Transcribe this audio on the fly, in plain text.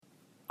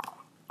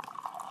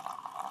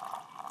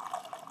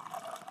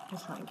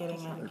It's not getting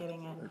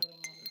it.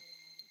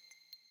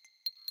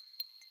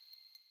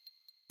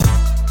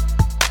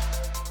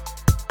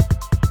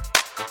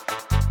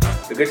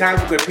 The Good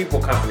Times with Good People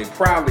Company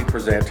proudly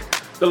present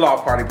the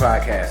Loft Party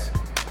Podcast.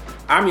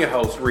 I'm your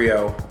host,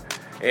 Rio,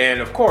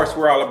 and of course,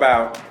 we're all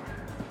about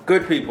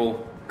good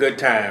people, good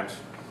times,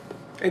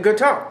 and good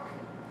talk.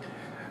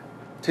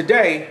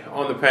 Today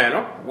on the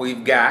panel,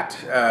 we've got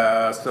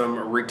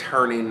some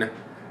returning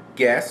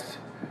guests,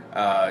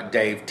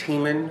 Dave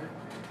Tiemann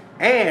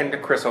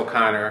and Chris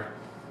O'Connor,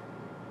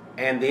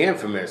 and the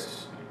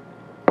infamous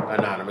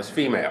anonymous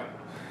female.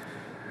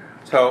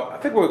 So I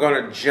think we're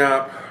going to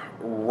jump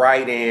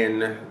right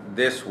in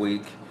this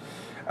week.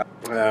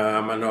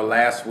 I know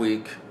last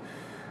week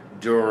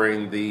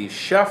during the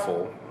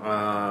shuffle,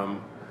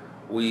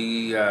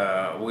 we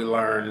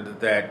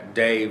learned that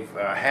Dave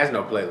has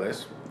no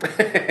playlist,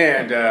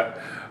 and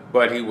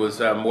but he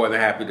was more than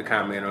happy to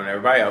comment on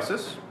everybody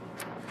else's.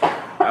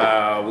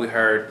 We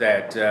heard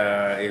that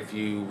if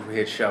you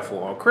hit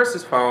shuffle on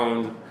Chris's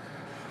phone,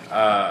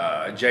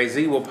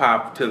 Jay-Z will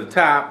pop to the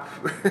top.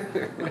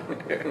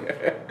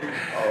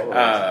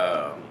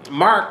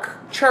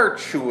 Mark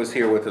Church, who was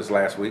here with us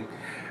last week,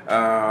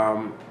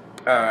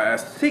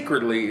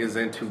 secretly is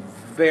into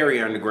very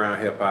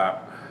underground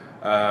hip-hop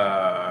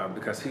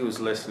because he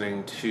was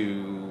listening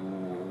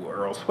to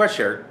Earl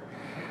Sweatshirt.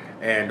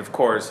 And, of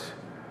course,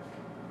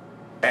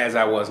 as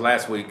I was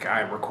last week,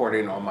 I'm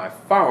recording on my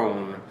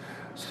phone,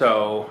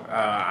 so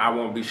I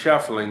won't be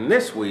shuffling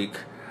this week.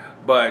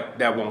 But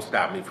that won't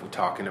stop me from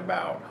talking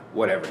about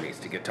whatever needs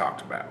to get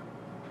talked about.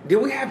 Did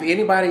we have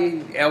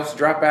anybody else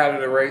drop out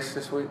of the race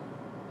this week?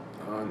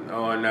 I mean,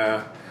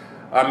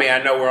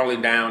 I know we're only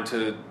down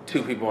to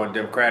 2 people on the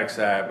Democratic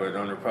side, but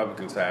on the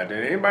Republican side,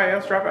 did anybody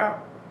else drop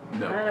out?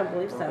 No, I don't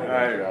believe so.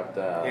 Dropped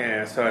out.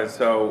 Yeah,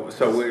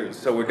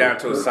 so we're down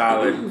to a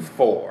solid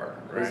 4.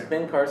 Was Right?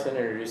 Ben Carson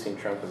introducing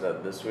Trump? Was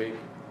that this week?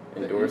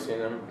 Endorsing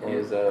him? Or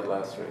was that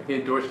last week? He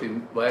endorsed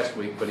him last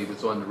week, but he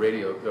was on the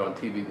radio, on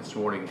TV this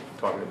morning,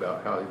 talking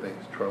about how he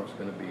thinks Trump's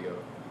going to be a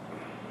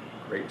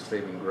great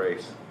saving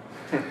grace.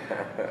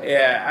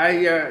 Yeah,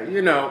 I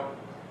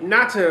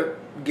not to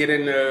get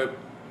into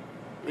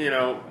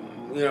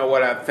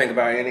what I think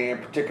about any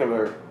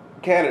particular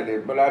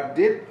candidate, but I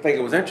did think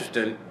it was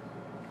interesting.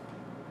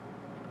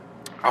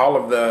 All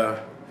of the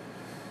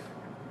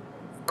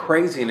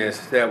craziness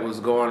that was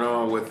going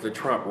on with the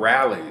Trump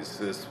rallies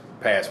this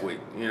past week,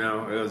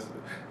 it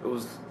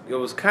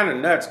was kind of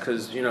nuts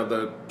because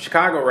the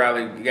Chicago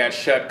rally got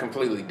shut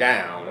completely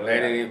down. Oh, they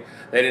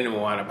didn't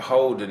even wind up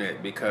holding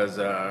it because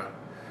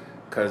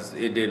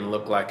it didn't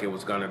look like it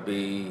was going to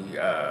be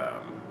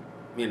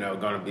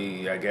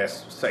I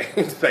guess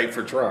safe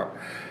for Trump,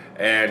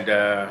 and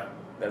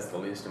That's the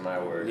least of my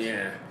words.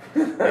 yeah,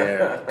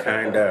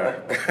 kind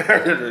of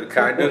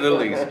the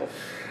least.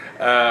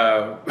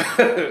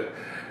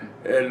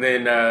 And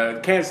then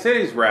Kansas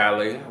City's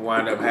rally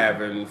wound up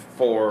having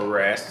 4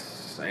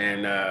 arrests,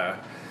 and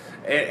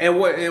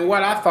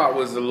what I thought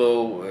was a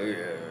little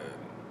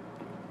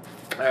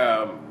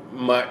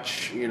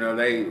much.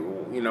 They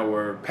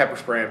were pepper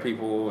spraying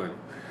people,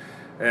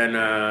 and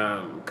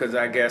because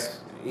I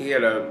guess he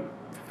had a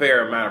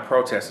fair amount of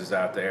protesters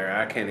out there.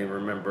 I can't even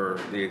remember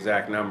the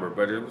exact number,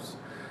 but it was,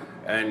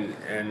 and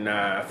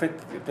I think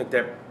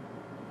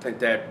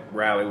that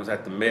rally was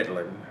at the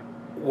Midland.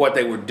 What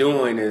they were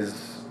doing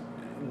is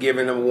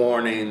giving them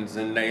warnings,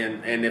 and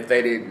if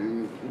they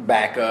didn't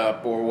back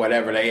up or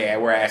whatever they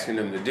were asking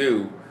them to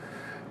do,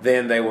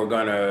 then they were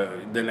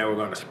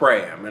gonna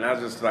spray them. And I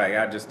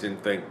just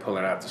didn't think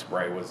pulling out the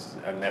spray was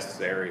a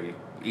necessary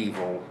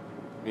evil,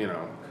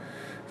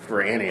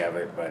 for any of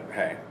it. But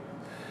hey,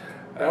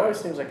 It always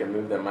seems like a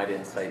move that might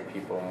incite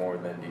people more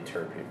than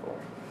deter people.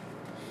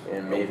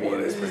 And maybe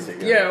in this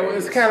particular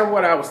it's case, kind of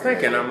what I was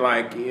thinking. I'm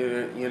like,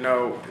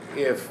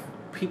 if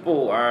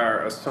people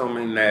are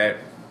assuming that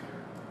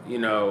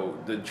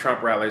the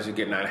Trump rallies are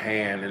getting out of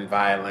hand and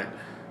violent,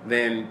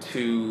 then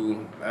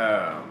to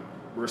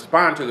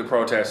respond to the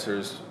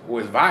protesters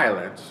with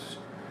violence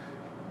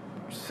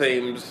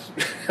seems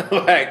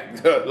like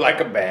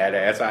a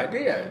badass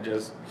idea.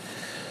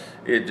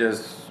 It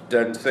just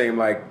doesn't seem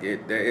like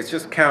it. It's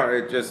just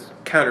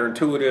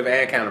counterintuitive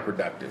and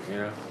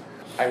counterproductive.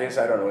 I guess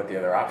I don't know what the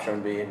other option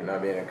would be.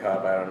 Not being a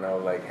cop, I don't know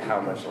how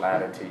much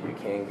latitude you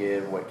can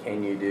give. What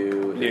can you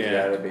do? There's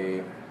got to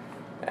be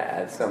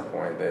at some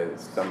point that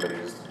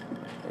somebody's,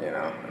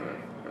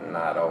 I'm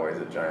not always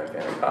a giant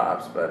fan of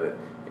cops, but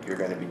if you're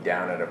going to be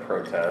down at a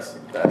protest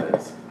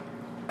that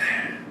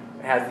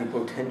has the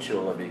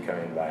potential of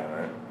becoming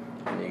violent,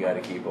 and you got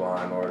to keep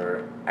law and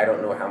order. I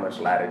don't know how much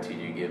latitude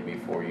you give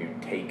before you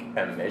take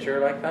a measure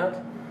like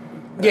that.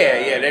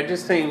 That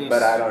just seems.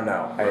 But I don't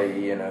know.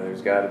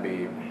 There's got to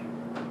be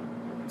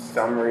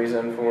some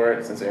reason for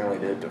it, since they only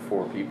did it to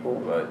 4 people,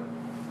 but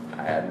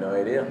I had no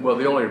idea. Well,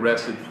 they only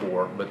arrested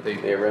 4, but they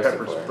arrested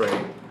pepper 4.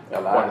 sprayed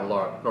quite a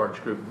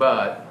large group.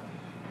 But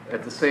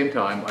at the same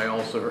time, I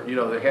also,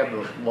 they have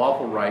the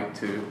lawful right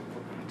to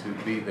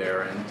be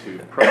there and to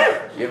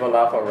protest. You have a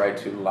lawful right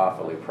to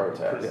lawfully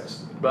protest.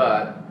 Yes.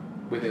 But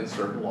within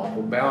certain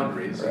lawful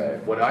boundaries. Right.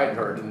 And what I had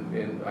heard,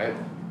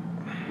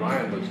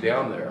 Ryan was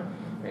down there,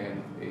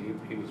 and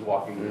he was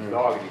walking his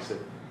dog, and he said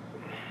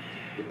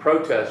the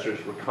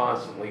protesters were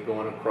constantly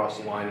going across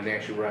the line and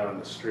actually were out on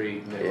the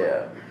street, and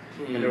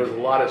and there was a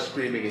lot of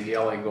screaming and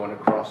yelling going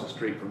across the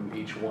street from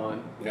each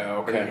one. Yeah,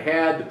 okay. And it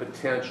had the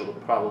potential to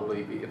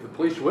probably be, if the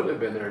police wouldn't have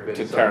been there, it'd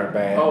been To turn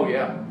bad. Oh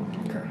yeah.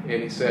 Okay.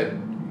 And he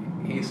said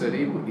he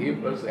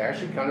was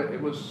actually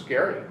it was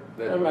scary.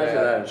 Imagine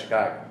that in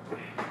Chicago.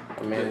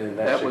 I mean,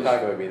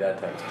 Chicago would be that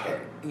times 10.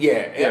 Yeah,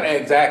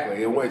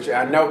 exactly. In which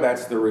I know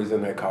that's the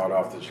reason they called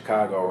off the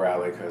Chicago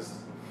rally, because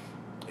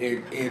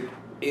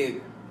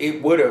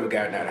it would have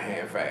gotten out of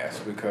hand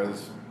fast,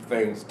 because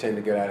things tend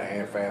to get out of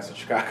hand fast in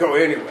Chicago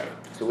anyway.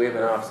 So we have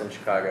an office in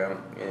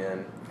Chicago,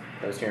 and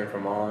I was hearing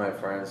from all of my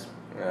friends.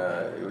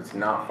 It was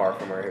not far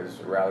from where his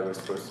rally was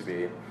supposed to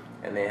be,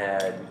 and they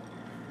had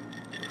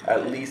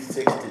at least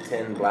 6 to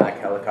 10 black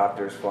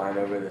helicopters flying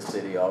over the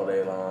city all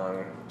day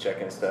long,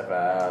 checking stuff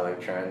out, like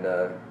trying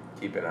to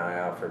keep an eye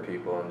out for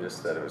people, and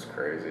just said it was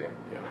crazy.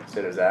 Yeah.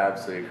 Said it was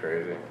absolutely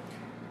crazy.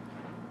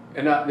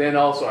 And then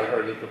also I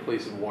heard that the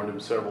police had warned him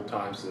several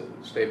times to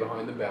stay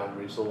behind the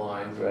boundaries, the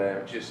lines,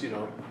 Right. just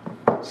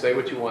say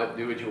what you want,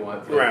 do what you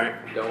want. Right.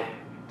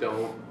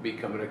 Don't be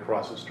coming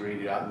across the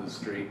street, out in the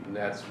street, and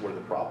that's where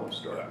the problems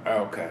start.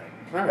 Okay.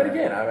 But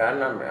again, I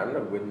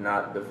would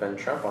not defend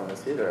Trump on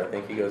this either. I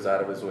think he goes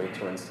out of his way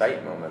to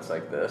incite moments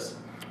like this.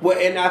 Well,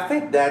 and I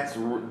think that's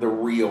the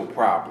real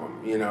problem.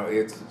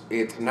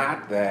 It's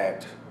not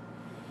that.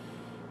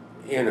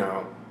 I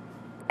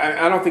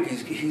don't think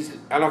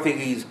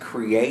he's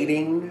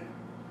creating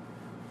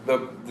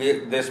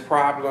this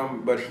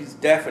problem, but he's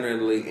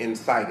definitely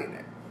inciting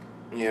it.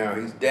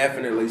 He's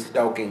definitely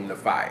stoking the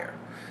fire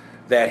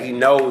that he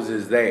knows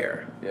is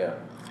there. Yeah.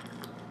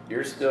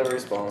 You're still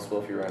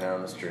responsible if you run out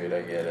on the street,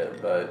 I get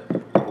it, but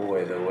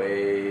boy, the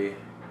way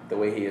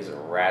he is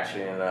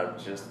ratcheting up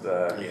just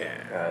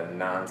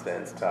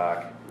nonsense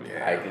talk,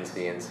 I can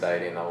see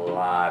inciting a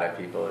lot of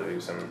people to do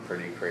some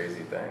pretty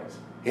crazy things.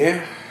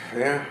 Yeah,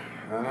 I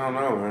don't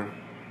know, man.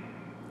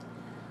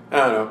 I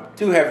don't know.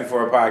 Too heavy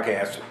for a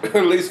podcast,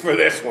 at least for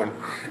this one.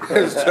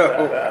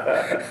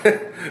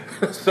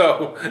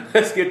 So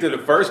let's get to the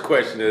first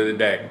question of the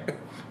day.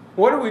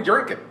 What are we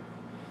drinking?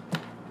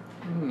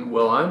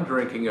 Well, I'm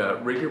drinking a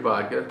Rieger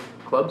vodka,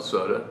 club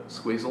soda,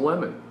 squeeze a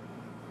lemon.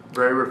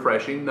 Very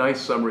refreshing, nice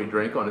summery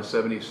drink on a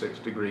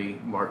 76-degree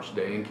March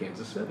day in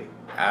Kansas City.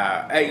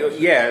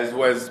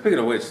 Speaking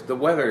of which, the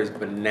weather is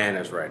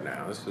bananas right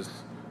now. This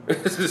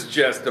is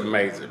just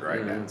amazing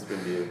right now. It's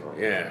been beautiful.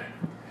 Yeah.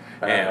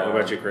 And what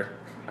about you, Chris?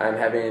 I'm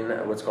having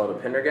what's called a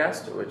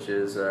Pendergast, which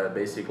is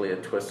basically a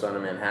twist on a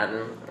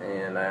Manhattan,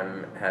 and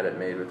I'm had it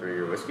made with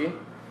Rieger whiskey,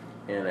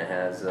 and it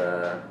has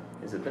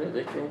is it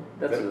Benedictine?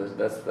 That's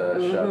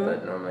the shot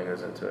that normally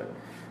goes into it.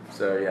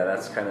 So yeah,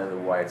 that's kind of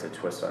why it's a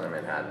twist on a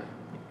Manhattan.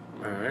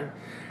 All right.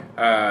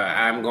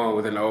 I'm going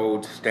with an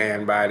old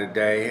standby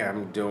today.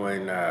 I'm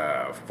doing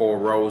Four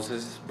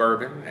Roses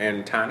bourbon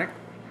and tonic.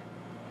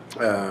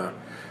 A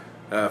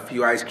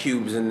few ice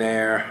cubes in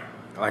there.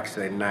 Like I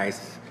say,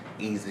 nice,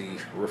 easy,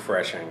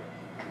 refreshing.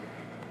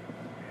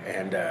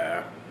 And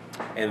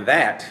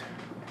that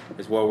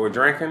is what we're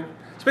drinking.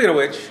 Speaking of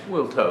which,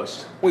 We'll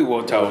toast. we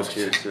will toast.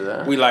 Cheers to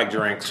that. We like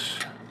drinks.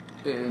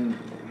 And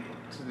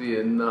to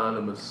the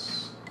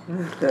anonymous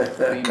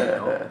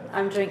female.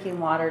 I'm drinking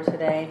water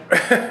today.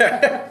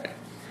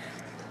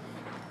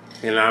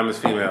 The anonymous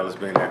female has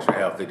been extra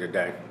healthy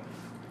today.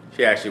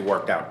 She actually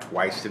worked out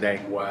twice today.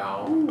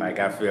 Wow. Like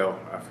I feel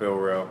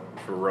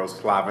real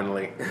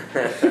slovenly.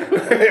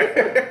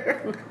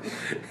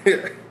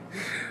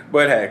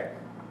 But hey,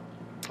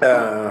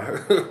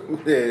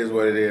 it is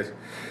what it is.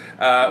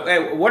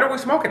 Hey, what are we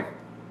smoking?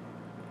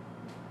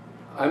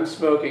 I'm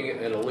smoking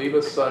an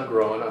Oliva Sun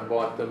Grown. I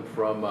bought them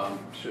from. I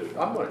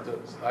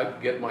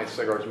get my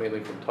cigars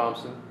mainly from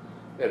Thompson.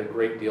 They had a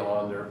great deal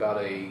on there about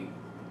I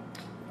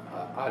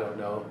don't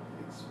know.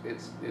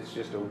 It's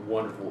just a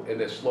wonderful,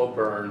 and it slow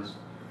burns,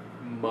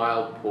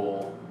 mild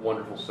pull,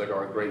 wonderful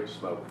cigar, great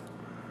smoke.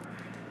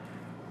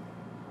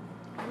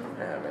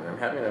 I'm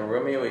having a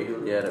Romeo y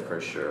Julieta for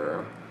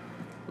sure,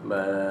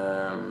 but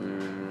I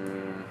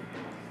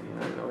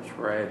don't know which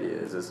variety it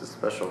is. It's a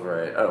special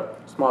variety. Oh,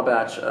 small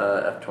batch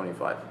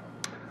F25.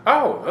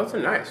 Oh, those are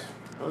nice.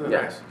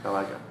 Nice. I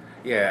like it.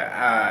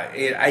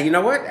 Yeah. You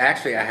know what?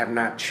 Actually, I have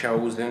not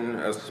chosen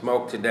a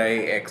smoke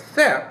today,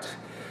 except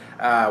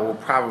we'll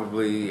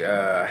probably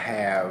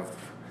have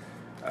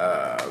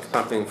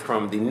something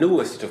from the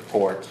newest of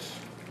ports.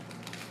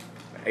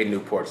 A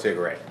Newport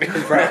cigarette.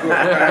 It's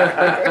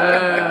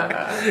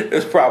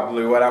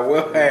probably what I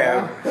will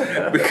have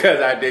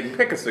because I didn't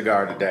pick a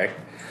cigar today.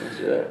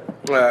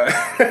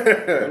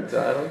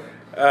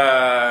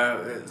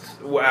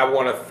 I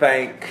want to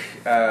thank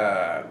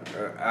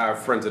our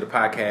friends of the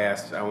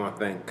podcast. I want to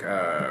thank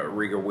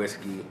Rieger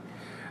Whiskey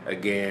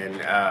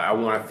again. I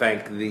want to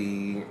thank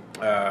the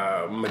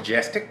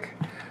Majestic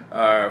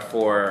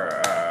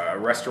for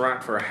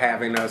restaurant for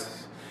having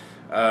us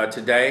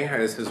today.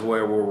 This is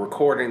where we're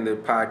recording the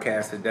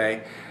podcast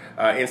today.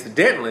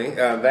 Incidentally,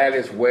 that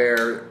is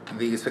where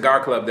the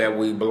cigar club that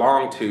we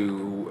belong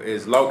to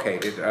is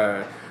located.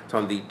 It's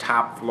on the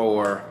top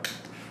floor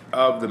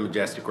of the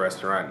Majestic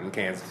restaurant in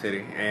Kansas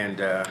City, and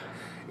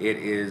it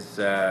is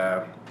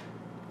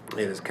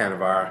kind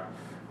of our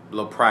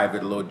little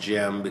private little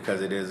gym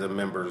because it is a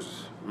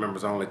members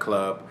only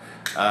club,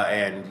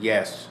 and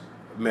yes,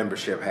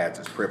 membership has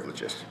its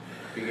privileges.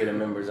 You get a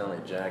members only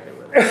jacket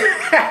with it. I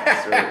was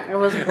waiting. I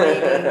was waiting for you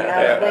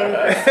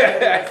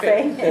to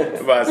say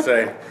it. About to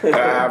say,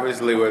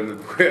 obviously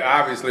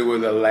we're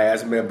the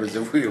last members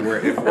if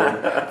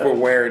we're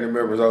wearing the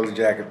members only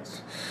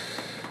jackets.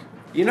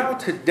 You know,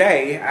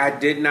 today I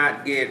did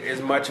not get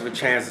as much of a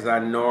chance as I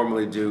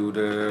normally do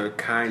to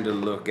kind of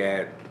look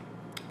at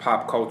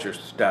pop culture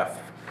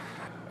stuff.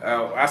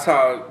 I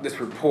saw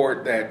this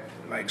report that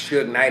like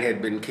Suge Knight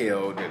had been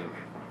killed, and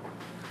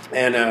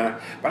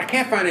but I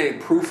can't find any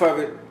proof of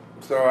it,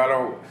 so I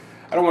don't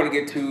want to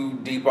get too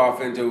deep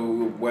off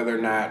into whether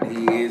or not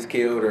he is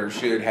killed or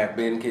should have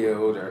been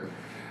killed or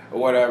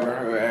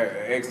whatever.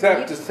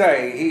 Except to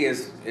say he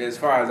is, as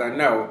far as I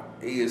know,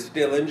 he is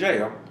still in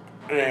jail,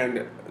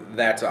 and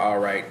that's all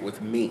right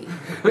with me.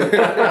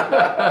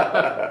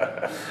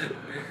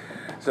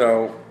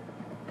 So.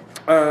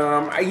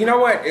 You know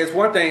what? It's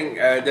one thing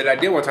that I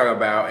did want to talk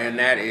about, and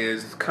that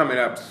is coming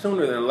up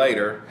sooner than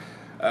later.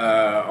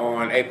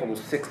 On April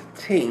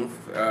 16th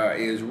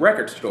is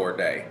Record Store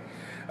Day.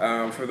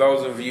 For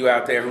those of you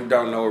out there who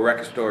don't know what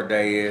Record Store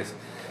Day is,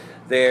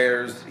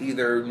 there's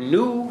either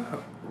new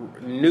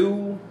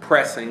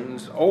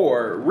pressings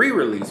or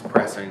re-release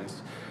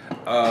pressings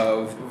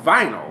of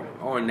vinyl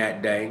on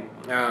that day.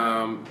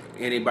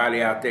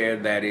 Anybody out there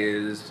that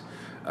is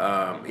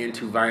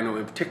into vinyl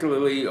in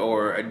particularly,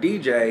 or a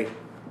DJ,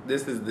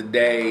 this is the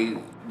day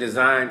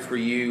designed for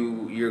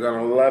you. You're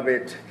gonna love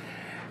it.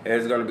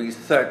 There's gonna be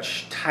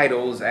such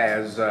titles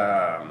as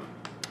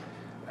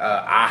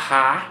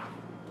Aha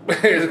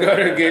is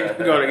gonna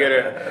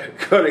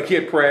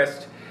get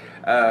pressed.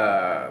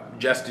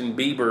 Justin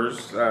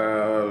Bieber's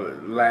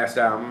last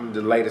album,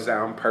 the latest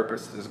album,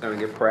 Purpose, is gonna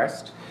get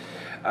pressed.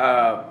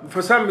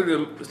 For some of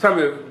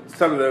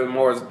the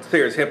more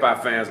serious hip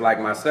hop fans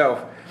like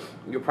myself,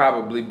 you'll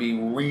probably be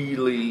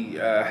really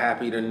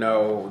happy to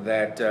know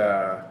that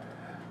the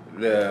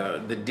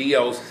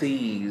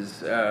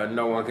DOC's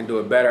No One Can Do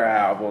a Better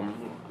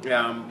album,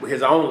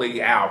 his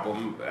only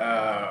album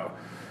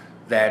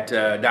that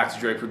Dr.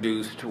 Dre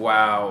produced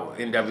while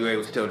NWA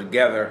was still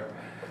together,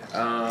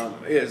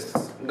 is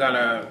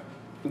gonna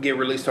get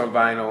released on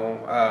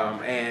vinyl,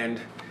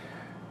 and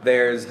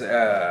there's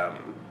the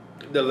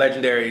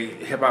legendary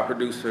hip hop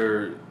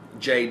producer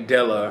Jay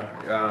Dilla.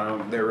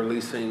 They're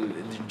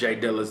releasing Jay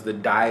Dilla's The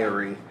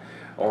Diary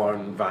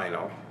on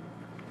vinyl.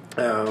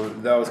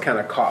 Those kind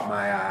of caught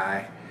my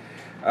eye.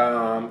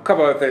 A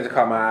couple other things that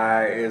caught my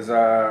eye is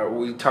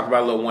we talked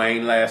about Lil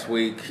Wayne last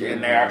week,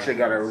 and they're actually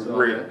they're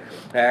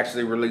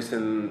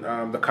releasing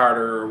the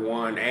Carter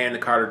 1 and the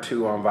Carter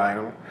 2 on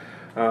vinyl.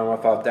 I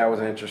thought that was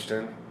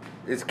interesting.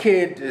 His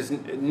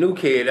new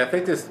kid, I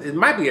think it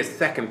might be his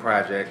second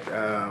project,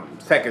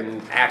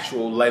 second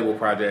actual label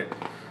project.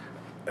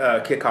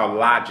 A kid called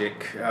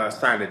Logic,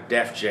 signed to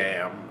Def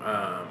Jam.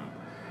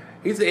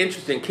 He's an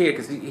interesting kid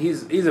because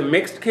he's a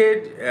mixed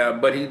kid,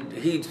 but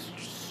he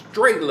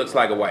straight looks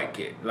like a white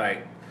kid,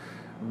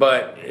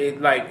 but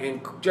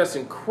just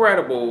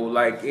incredible.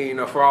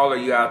 For all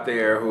of you out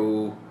there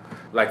who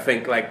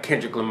think like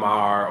Kendrick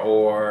Lamar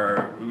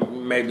or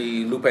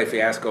maybe Lupe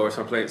Fiasco or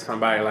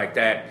somebody like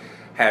that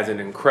has an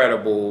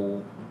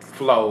incredible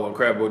flow,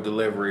 incredible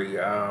delivery.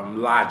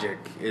 Logic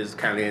is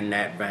kind of in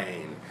that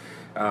vein.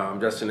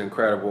 Just an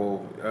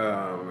incredible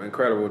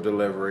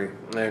delivery,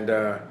 and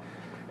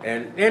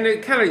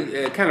it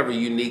kind of a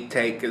unique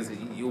take, because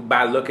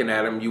by looking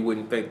at him you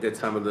wouldn't think that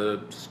some of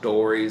the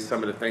stories,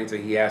 some of the things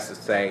that he has to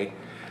say,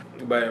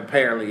 but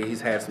apparently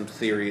he's had some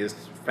serious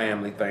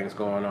family things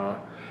going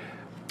on.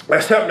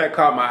 Something that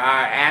caught my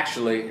eye,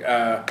 actually,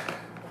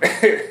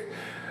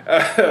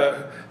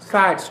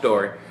 side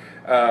story.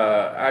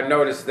 I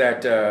noticed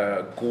that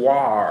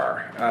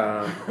Guar,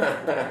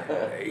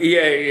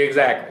 yeah,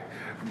 exactly.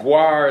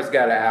 Guar's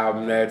got an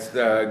album that's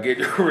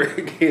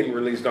getting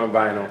released on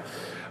vinyl.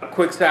 A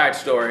quick side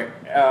story.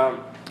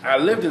 I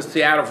lived in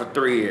Seattle for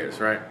 3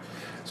 years, right?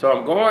 So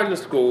I'm going to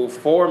school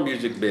for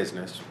music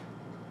business.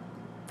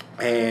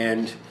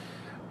 And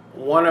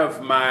one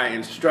of my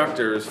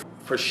instructors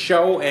for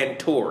show and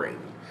touring.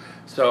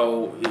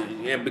 So,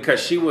 because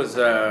she was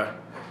a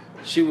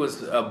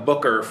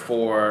booker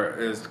for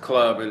this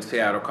club in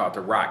Seattle called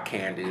the Rock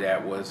Candy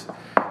that was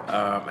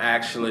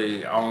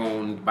actually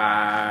owned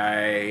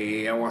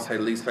by, I want to say,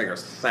 lead singer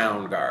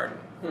Soundgarden.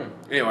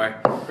 Anyway.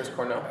 Chris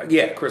Cornell?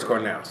 Yeah, Chris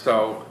Cornell.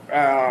 So,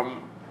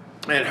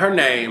 and her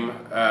name,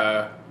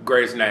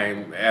 greatest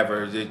name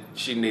ever,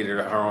 she needed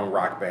her own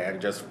rock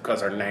band just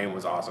because her name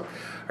was awesome.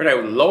 Her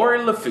name was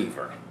Lori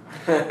Lefevre.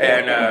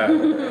 And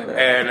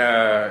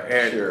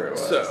sure it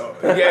was. So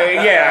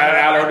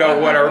I don't know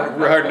what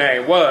her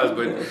name was,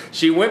 but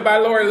she went by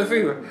Lori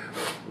Lefevre.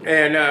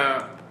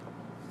 And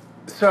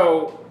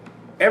so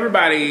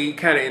everybody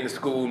kind of in the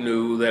school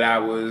knew that I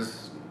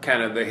was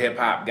kind of the hip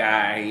hop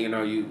guy,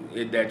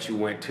 that you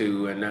went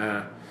to,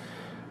 and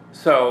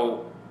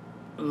so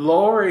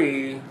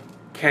Lori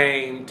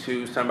came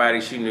to somebody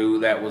she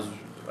knew that was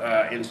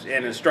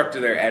an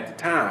instructor there at the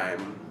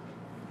time,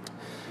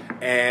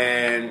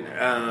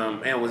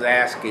 and was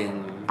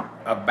asking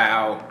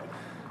about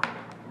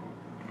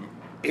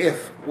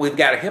if we've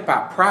got a hip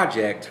hop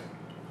project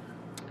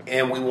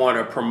and we want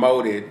to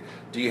promote it.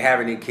 Do you have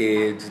any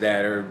kids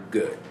that are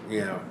good?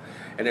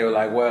 And they were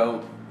like,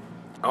 well,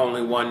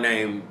 only one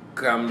name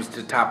comes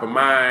to top of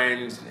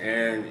mind,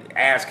 and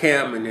ask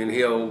him, and then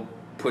he'll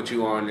put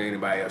you on to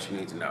anybody else you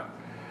need to know.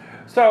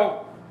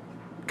 So,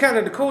 kind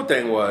of the cool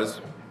thing was,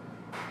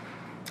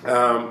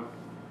 I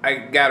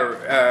got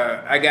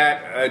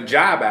a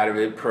job out of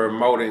it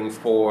promoting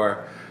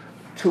for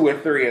 2 or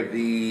 3 of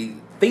the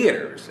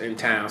theaters in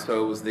town.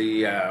 So it was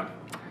the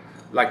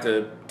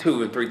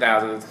 2,000 and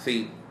 3,000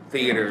 seat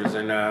theaters,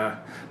 and I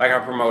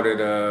promoted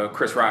a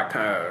Chris Rock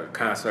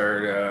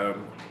concert,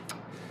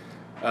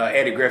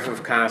 Eddie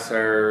Griffith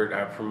concert.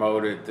 I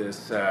promoted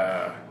this.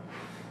 I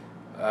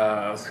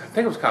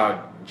think it was called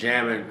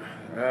Jammin'.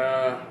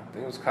 I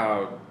think it was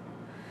called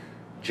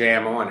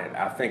Jam on It.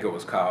 I think it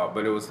was called,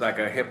 but it was like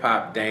a hip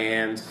hop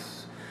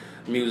dance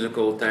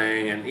musical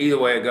thing. And either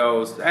way it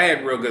goes, I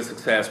had real good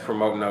success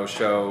promoting those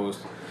shows.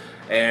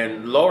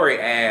 And Lori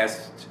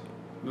asked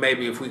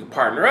maybe if we could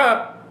partner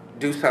up,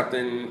 do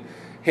something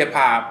hip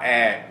hop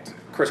at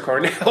Chris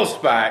Cornell's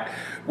spot,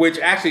 which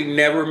actually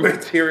never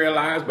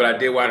materialized, but I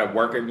did wind up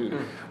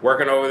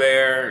working over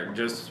there,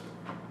 just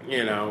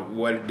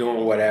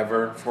doing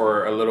whatever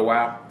for a little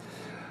while,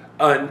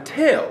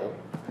 until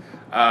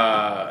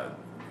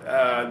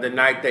the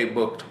night they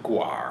booked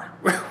Guar,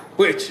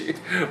 which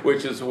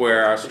is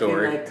where our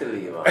story.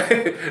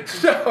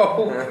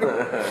 So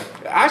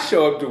I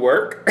show up to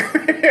work,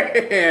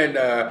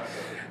 and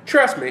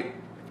trust me,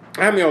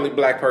 I'm the only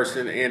black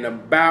person in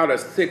about a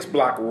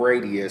 6-block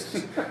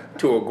radius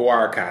to a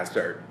Guar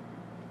concert.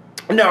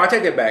 No, I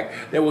take that back.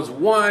 There was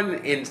one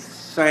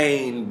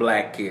insane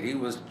black kid. He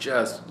was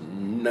just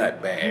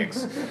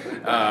nutbags.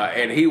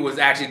 And he was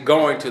actually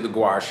going to the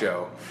Guar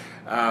show.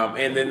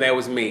 And then there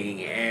was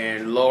me.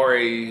 And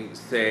Lori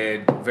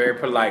said very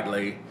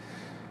politely,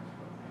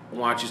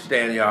 why don't you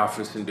stay in the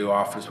office and do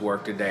office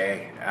work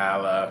today?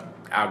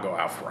 I'll go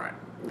out front.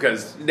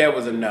 Because there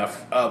was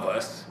enough of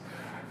us.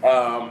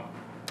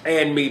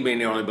 And me being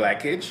the only black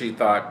kid, she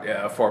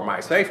thought for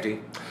my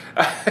safety,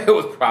 it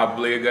was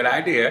probably a good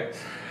idea.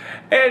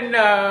 And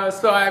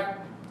so I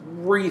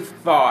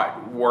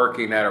rethought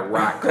working at a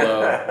rock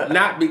club,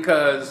 not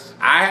because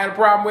I had a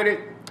problem with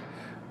it,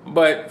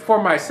 but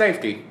for my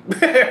safety.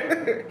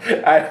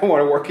 I don't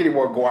want to work any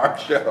more Guar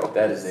show.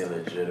 That is a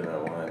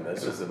legitimate one.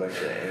 That's just a bunch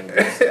of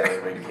angry,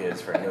 starving kids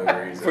for no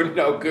reason. For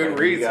no good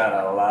reason. You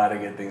got a lot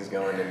of good things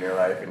going in your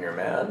life and you're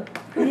mad.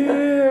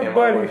 Yeah, and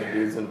buddy. A bunch of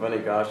dudes in funny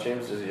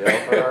costumes just yell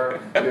for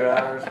 2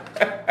 hours.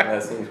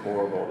 That seems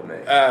horrible to me.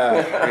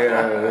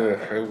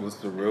 It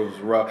was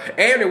rough.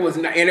 And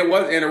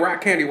the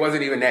rock candy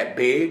wasn't even that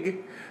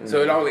big.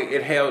 So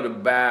it held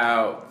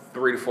about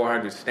 300 to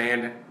 400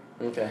 standing.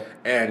 Okay.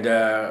 And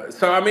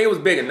so, it was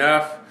big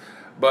enough,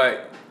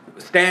 but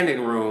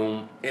standing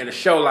room in a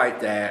show like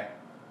that,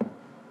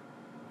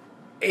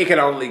 it can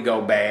only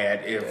go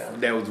bad if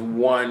there was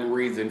one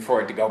reason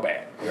for it to go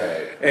bad.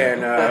 Right.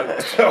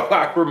 And so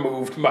I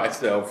removed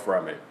myself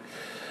from it.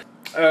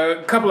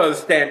 A couple other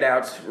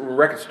standouts,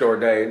 Record Store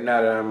Day,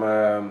 now that I'm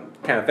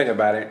kind of thinking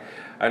about it,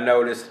 I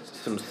noticed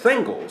some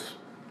singles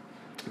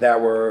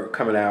that were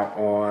coming out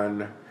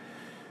on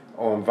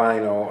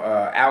vinyl.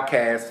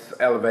 Outkast's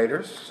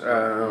Elevators,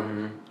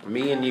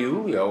 Me and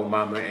You, Your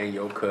Mama and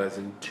Your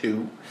Cousin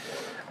too.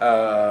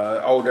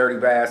 Old Dirty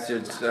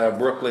Bastards,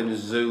 Brooklyn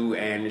Zoo,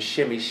 and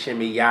Shimmy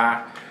Shimmy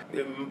Ya.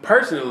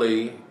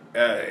 Personally,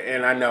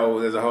 and I know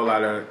there's a whole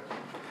lot of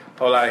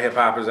hip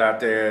hoppers out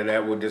there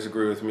that would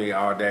disagree with me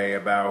all day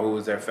about who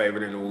was their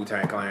favorite in the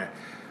Wu-Tang Clan.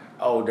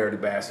 Old Dirty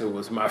Bastard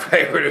was my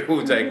favorite in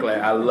Wu-Tang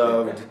Clan. I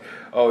loved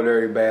Old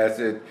Dirty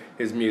Bastard.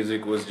 His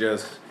music was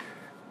just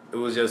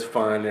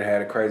fun. It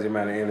had a crazy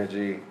amount of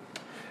energy.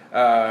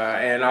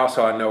 And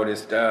also I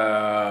noticed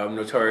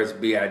Notorious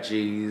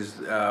B.I.G.'s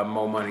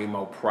More Money,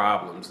 More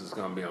Problems is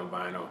going to be on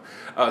vinyl.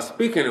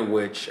 Speaking of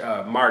which,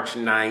 March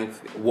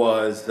 9th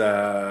was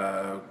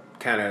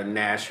kind of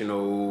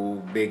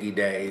National Biggie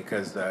Day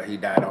because he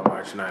died on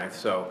March 9th.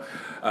 So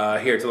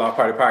here at the Loft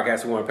Party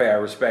Podcast, we want to pay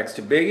our respects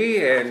to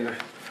Biggie. And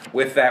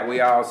with that,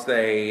 we all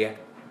say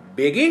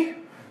Biggie.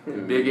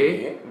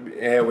 Biggie.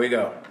 There we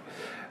go.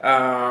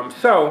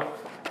 So,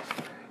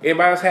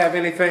 anybody else have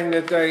anything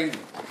that they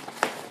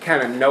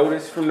kind of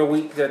noticed from the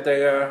week that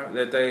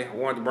they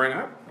wanted to bring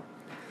up?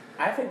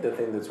 I think the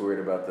thing that's weird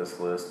about this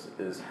list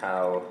is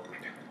how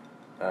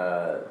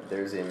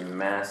there's a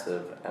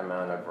massive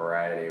amount of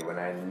variety when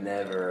I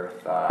never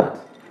thought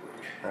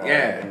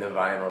in the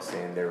vinyl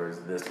scene there was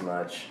this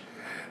much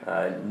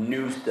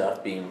new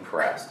stuff being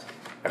pressed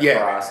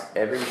across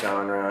every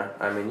genre.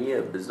 I mean, you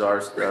have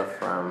bizarre stuff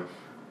from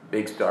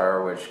Big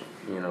Star, which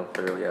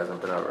clearly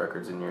hasn't put out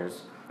records in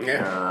years.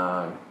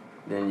 Yeah.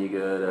 Then you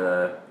go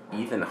to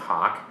Ethan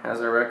Hawke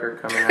has a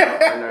record coming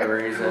out for no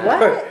reason.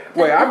 What?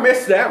 Wait, I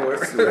missed that one.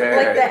 Like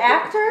the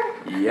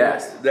actor?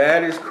 Yes.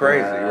 That is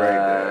crazy right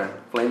there.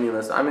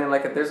 Flamulous. I mean,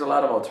 like, there's a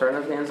lot of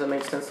alternative bands that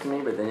make sense to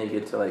me, but then you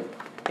get to, like,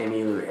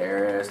 Emmylou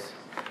Harris.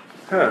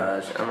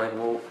 I'm like,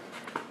 well,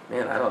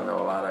 man, I don't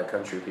know a lot of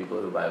country people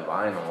who buy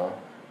vinyl.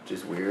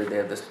 Just weird. They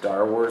have the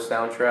Star Wars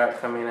soundtrack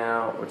coming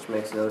out, which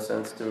makes no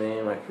sense to me.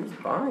 I'm like, who's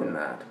buying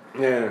that?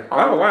 Yeah.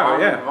 On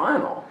yeah.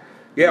 vinyl.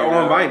 Yeah,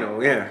 on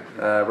vinyl, yeah.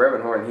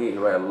 Reverend Horton Heat,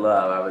 who I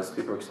love, I was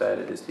super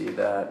excited to see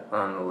that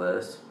on the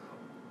list.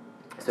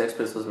 Sex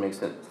Pistols makes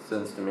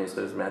sense to me,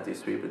 so does Matthew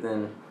Sweet, but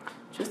then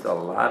just a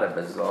lot of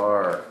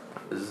bizarre,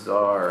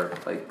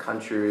 like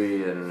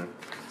country and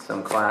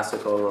some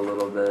classical a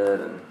little bit,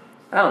 and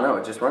I don't know,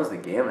 it just runs the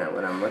gamut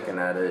when I'm looking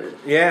at it.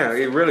 Yeah,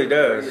 it really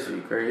does.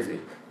 Crazy.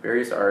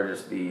 Various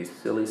artists, the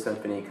Silly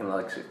Symphony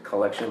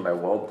collection by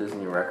Walt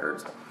Disney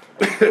Records.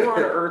 Who on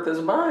earth is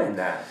buying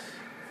that?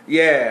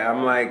 Yeah,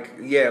 I'm like,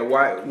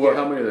 why? Well,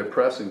 how many are they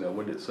pressing though?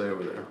 What did it say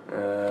over there?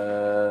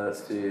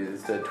 Let's see, it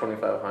said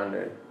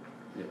 2,500.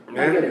 Yeah.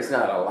 I get it's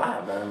not a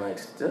lot, but I'm like,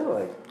 still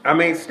like. I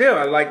mean,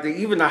 still, like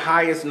even the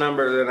highest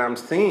number that I'm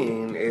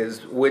seeing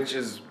which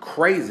is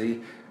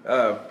crazy,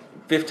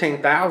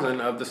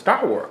 15,000 of the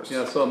Star Wars.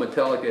 Yeah, so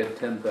Metallica had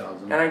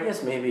 10,000. And I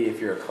guess maybe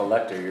if you're a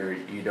collector,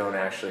 you don't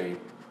actually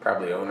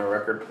probably own a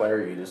record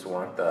player. You just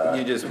want the.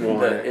 You just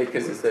want it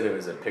because it said it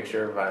was a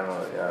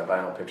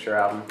vinyl picture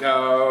album.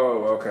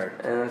 Oh, okay.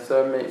 And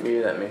so maybe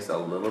that makes a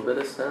little bit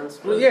of sense.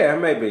 But Well, yeah,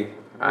 maybe.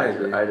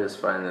 I just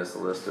find this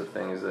list of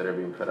things that are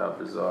being put out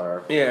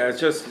bizarre. Yeah,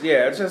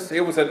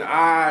 it was an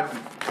odd.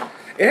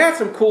 It had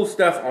some cool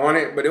stuff on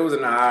it, but it was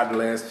an odd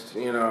list.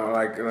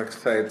 Like I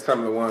said, some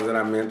of the ones that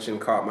I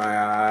mentioned caught my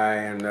eye,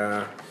 and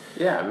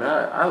yeah, I mean,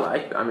 I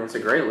like. I mean, it's a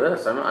great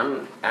list.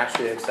 I'm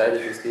actually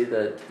excited to see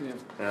that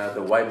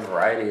the wide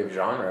variety of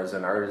genres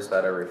and artists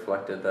that are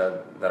reflected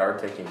that are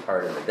taking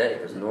part in the day.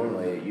 Because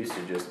normally it used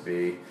to just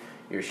be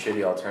your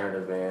shitty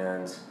alternative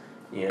bands,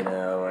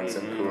 and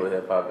some cool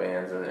hip hop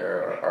bands and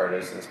or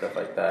artists and stuff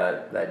like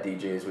that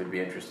DJs would be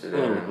interested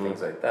in and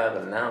things like that.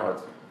 But now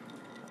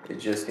it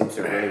just seems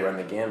to really run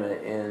the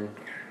gamut. And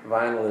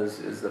vinyl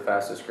is the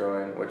fastest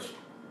growing, which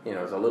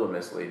is a little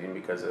misleading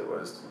because it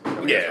was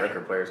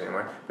record players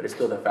anymore. But it's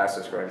still the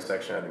fastest growing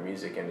section of the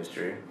music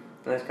industry.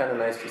 And it's kind of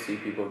nice to see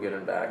people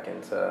getting back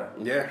into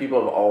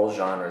people of all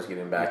genres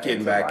getting back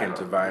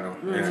into vinyl,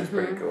 which is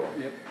pretty cool.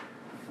 Yep.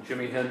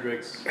 Jimi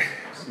Hendrix,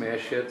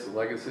 Smash Hits,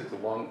 Legacy, it's a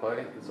long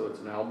play, so it's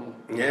an album.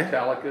 Yeah.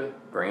 Metallica.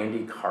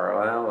 Brandi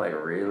Carlile, like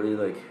really?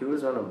 Like who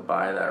is going to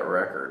buy that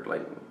record?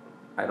 Like,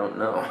 I don't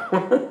know.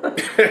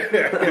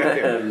 I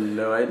have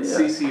no idea.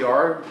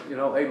 CCR,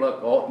 hey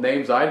look, all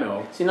names I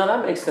know. See, now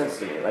that makes sense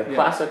to me. Like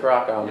classic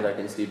rock albums I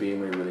can see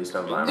being re-released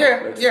on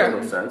vinyl. Makes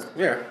total sense.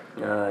 Yeah.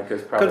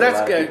 Because probably that's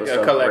a lot of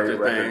people a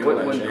collector thing.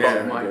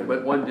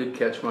 But one did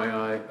catch my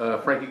eye.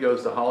 Frankie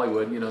Goes to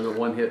Hollywood, the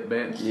one-hit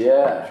band.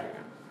 Yeah.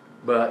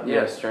 But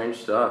strange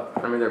stuff.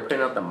 I mean, they're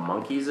putting out the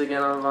Monkees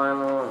again on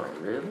vinyl.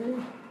 Like,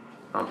 really?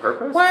 On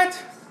purpose?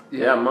 What?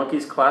 Yeah,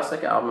 Monkees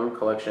classic album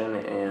collection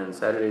and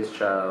Saturday's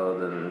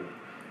Child and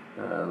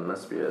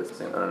must be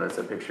it's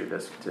a picture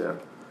disc too.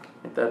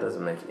 Like, that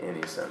doesn't make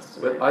any sense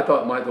to me. But I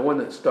thought the one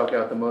that stuck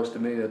out the most to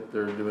me that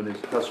they're doing is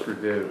Husker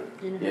Du.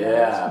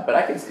 Yeah, but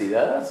I can see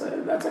that.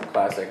 That's a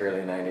classic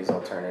early '90s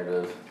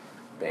alternative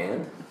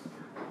band.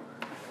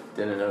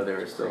 Didn't know they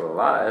were still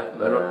alive,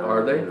 but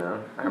are they?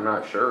 I'm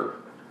not sure.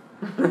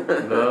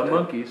 The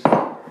Monkees.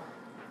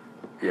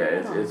 Yeah,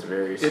 it's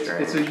very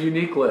strange. It's a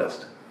unique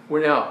list.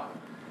 We're now.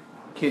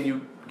 Would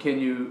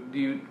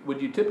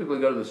you typically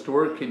go to the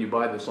store? Can you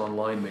buy this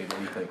online? Maybe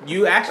you think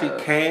you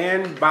actually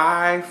can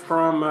buy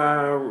from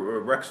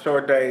Record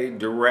Store Day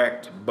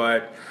direct,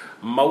 but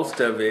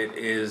most of it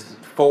is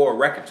for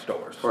record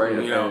stores.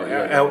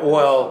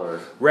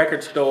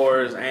 Record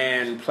stores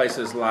and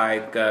places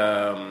like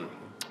Urban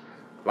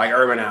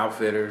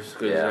Outfitters,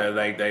 because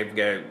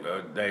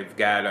they've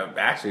got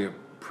actually a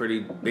pretty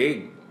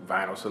big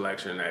vinyl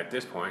selection at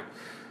this point.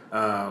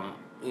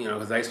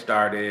 Because they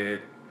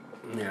started,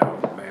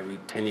 maybe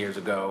 10 years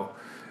ago,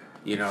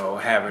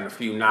 having a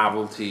few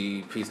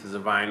novelty pieces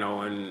of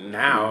vinyl, and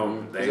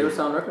now they were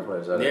selling record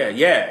players.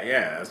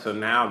 Yeah. So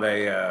now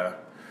they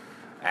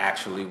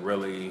actually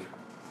really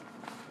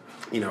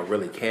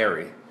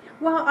carry.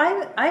 Well,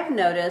 I've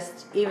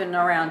noticed even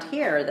around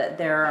here that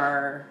there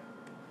are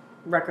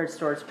record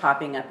stores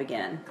popping up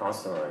again.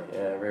 Constantly, yeah,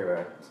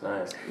 everywhere. It's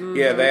nice.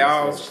 Yeah, they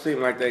all seem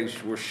like they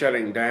were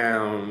shutting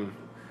down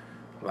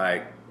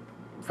like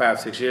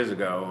 5-6 years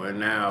ago, and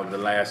now the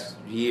last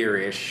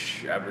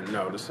year-ish, I've been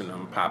noticing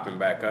them popping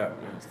back up.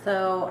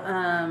 So,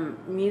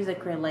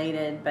 music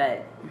related,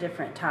 but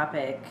different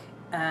topic.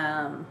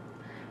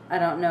 I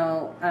don't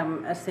know.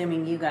 I'm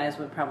assuming you guys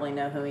would probably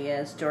know who he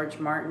is. George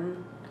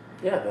Martin.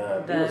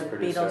 Yeah, the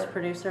Beatles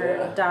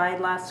producer died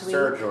last week.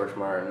 Sir George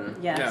Martin.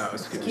 Yes. No,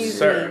 excuse me.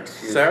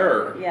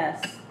 Sir.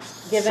 Yes.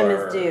 Give him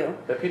his due.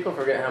 But people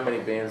forget how many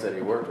bands that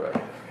he worked with.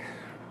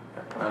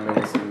 I mean,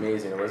 it's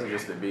amazing. It wasn't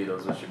just the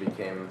Beatles, which he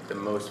became the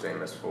most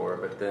famous for,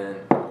 but then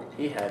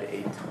he had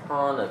a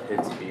ton of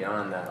hits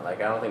beyond that.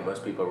 Like, I don't think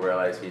most people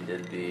realize he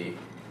did the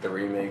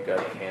remake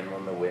of Candle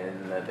in the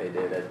Wind that they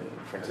did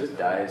at Princess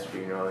Di's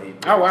funeral. He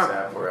did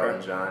that for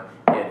Elton John.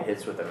 He had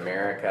hits with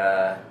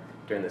America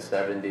during the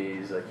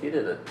 70s. Like, he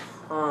did a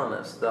ton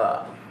of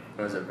stuff.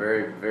 He was a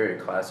very, very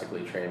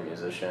classically trained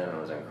musician. It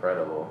was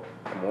incredible.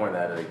 And more than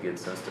that, it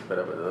gets sense to put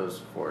up with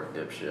those four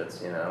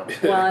dipshits, you know?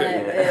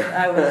 Well,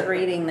 I was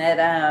reading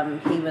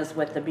that he was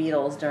with the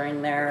Beatles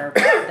during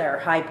their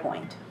high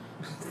point.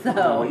 So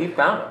well, he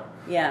found them.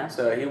 Yeah.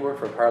 So he worked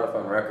for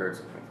Parlophone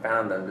Records,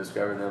 found them,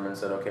 discovered them, and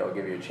said, okay, I'll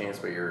give you a chance,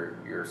 but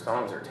your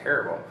songs are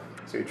terrible.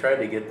 So he tried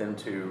to get them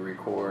to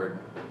record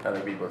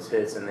other people's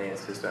hits, and they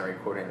insisted on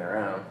recording their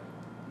own.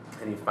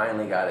 And he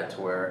finally got it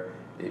to where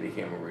they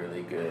became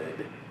really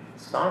good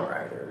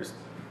songwriters,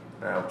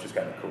 which is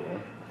kind of cool.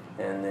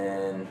 And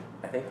then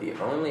I think the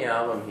only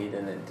album he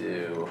didn't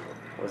do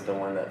was the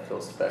one that Phil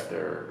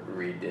Spector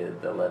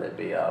redid, the Let It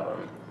Be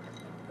album,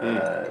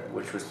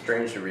 which was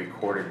strangely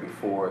recorded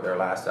before their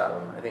last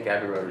album. I think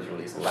Abbey Road was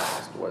released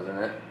last, wasn't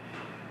it?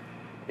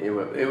 It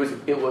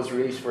was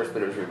released first,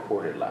 but it was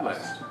recorded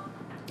last.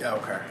 Yeah,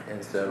 okay.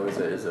 And so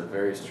it was a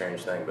very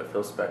strange thing. But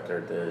Phil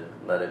Spector did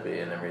Let It Be,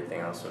 and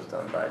everything else was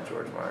done by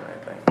George Martin, I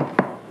think.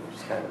 Which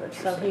is kind of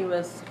interesting. So he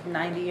was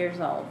 90 years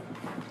old.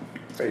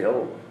 Pretty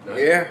old.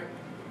 Yeah.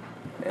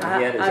 And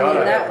he had his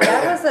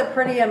that was a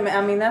pretty.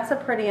 That's a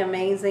pretty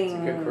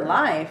amazing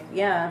life.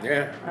 Yeah.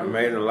 Yeah,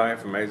 amazing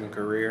life, amazing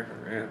career.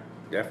 Yeah,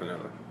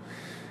 definitely.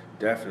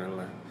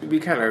 It'd be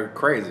kind of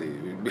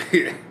crazy.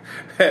 People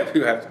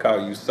have to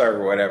call you sir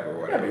or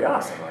whatever. That'd be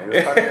awesome. Like,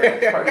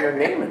 it's part of your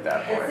name at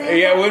that point.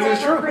 Yeah, well, this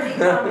is true. Pretty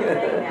common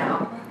thing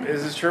now.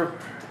 This is true.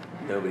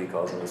 Nobody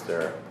calls me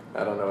sir.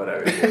 I don't know what I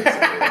would do.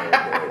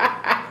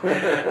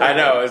 I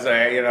know. It's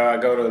like, I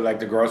go to like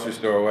the grocery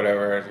store or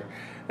whatever.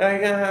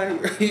 Like,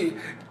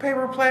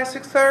 paper or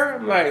plastic,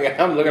 sir?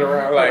 I'm looking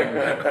around like,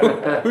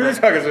 who are you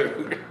talking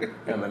to?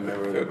 I'm a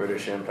member of the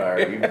British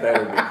Empire. You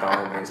better be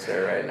calling me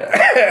sir right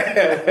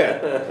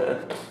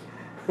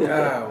now.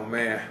 Oh,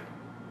 man.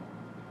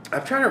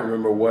 I'm trying to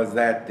remember, was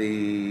that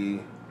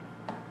the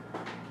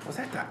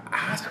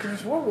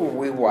Oscars? What were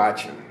we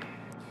watching?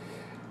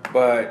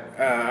 But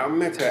I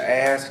meant to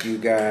ask you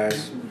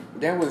guys,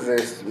 there was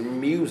this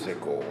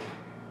musical.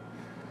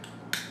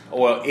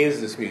 Well,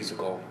 is this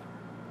musical?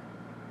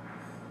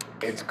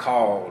 It's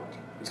called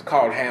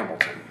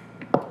Hamilton,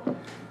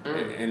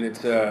 and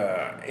it's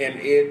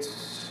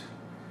it's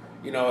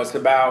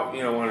about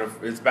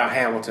it's about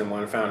Hamilton,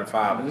 one of the founding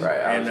fathers, right?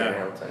 And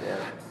Hamilton, yeah.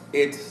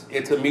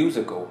 It's a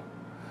musical,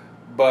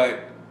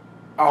 but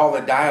all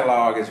the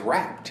dialogue is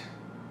rapped.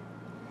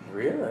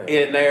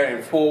 Really? In there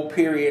in full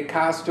period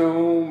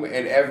costume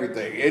and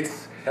everything.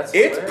 It's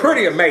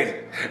pretty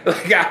amazing.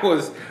 Like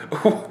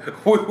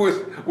we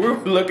were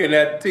looking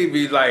at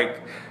TV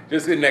like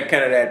just in that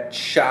kind of that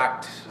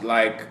shocked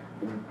like,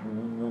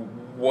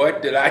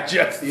 what did I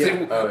just see?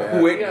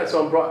 It's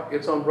on Broadway.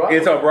 It's on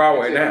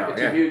Broadway now.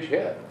 It's a huge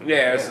hit.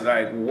 Yeah, it's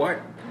like, what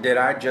did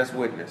I just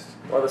witness?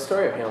 Well, the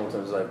story of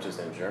Hamilton's life,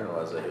 just in general,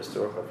 as a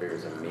historical figure,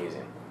 is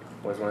amazing.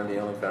 Was one of the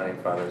only founding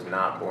fathers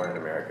not born in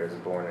America. He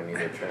was born in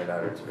either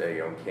Trinidad or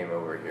Tobago and came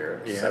over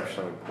here,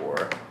 exceptionally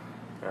poor,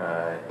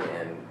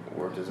 and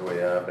worked his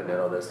way up and did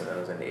all this, and then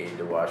was an aide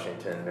to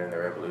Washington during the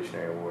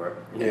Revolutionary War.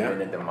 He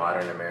invented the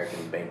modern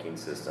American banking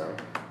system,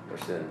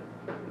 which then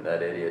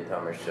that idiot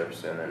Thomas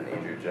Jefferson and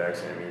Andrew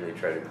Jackson immediately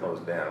tried to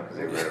close down because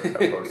they were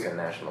opposed to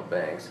national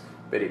banks.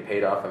 But he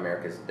paid off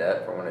America's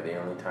debt for one of the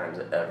only times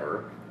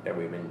ever that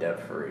we've been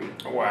debt-free.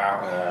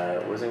 Wow.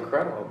 It was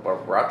incredible.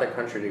 But brought the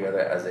country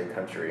together as a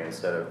country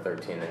instead of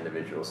 13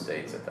 individual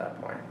states at that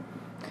point.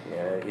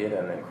 Yeah, he had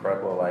an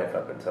incredible life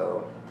up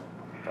until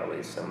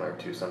probably similar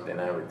to something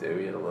I would do.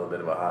 He had a little bit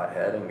of a hot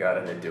head and got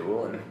in a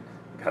duel and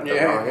got the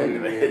wrong end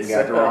of it.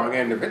 Got the wrong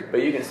end of it.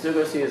 But you can still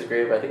go see his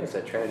grave. I think it's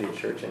at Trinity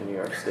Church in New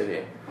York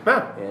City.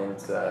 Huh. And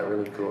it's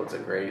really cool. It's a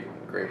great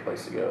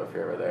place to go if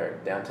you're ever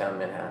there. Downtown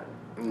Manhattan.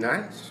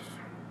 Nice.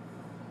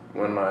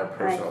 One of my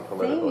personal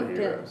political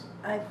heroes.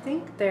 I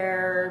think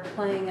they're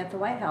playing at the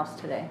White House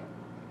today.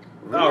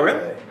 Oh, really?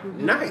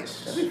 Mm-hmm.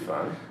 Nice. That'd be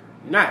fun.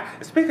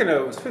 Nice. Speaking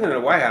of the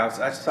White House,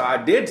 I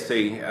did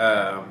see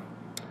the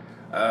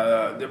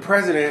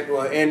president,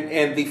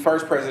 and the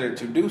first president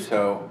to do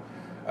so,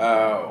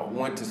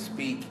 went to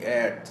speak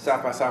at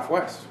South by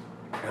Southwest.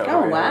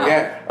 Oh, wow.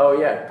 Yeah.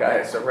 Oh, yeah.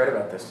 Guys, I read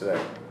about this today.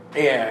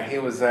 Yeah, he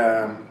was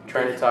trying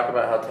to talk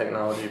about how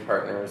technology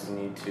partners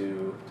need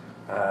to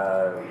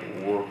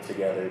work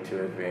together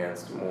to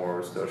advance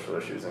more social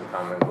issues and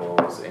common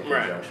goals in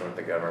conjunction with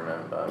the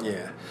government. I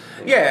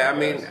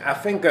mean, I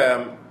think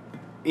the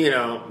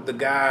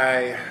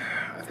guy.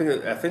 I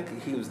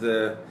think he was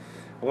I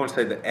want to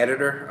say the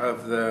editor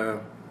of the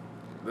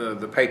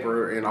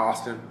paper in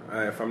Austin,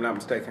 if I'm not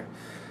mistaken.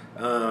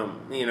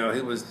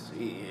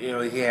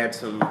 He had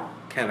some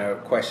kind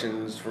of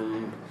questions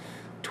from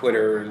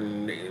Twitter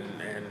and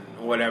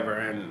whatever,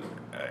 and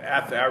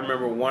I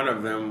remember one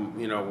of them,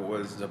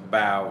 was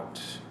about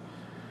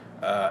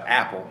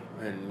Apple,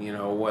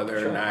 and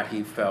whether or not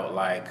he felt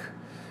like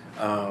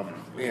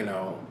you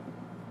know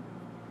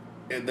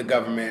the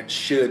government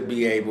should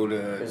be able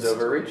to. Is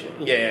overreaching.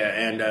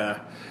 Yeah, and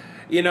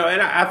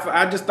and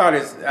I just thought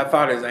his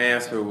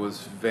answer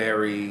was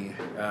very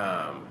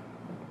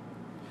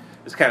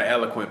it's kind of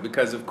eloquent,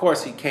 because of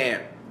course he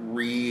can't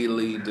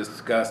really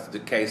discuss the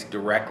case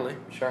directly.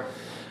 Sure.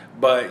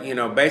 But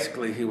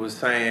basically he was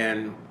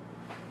saying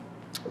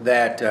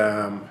that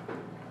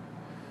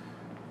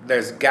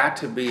there's got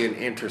to be an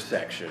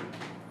intersection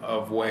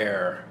of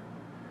where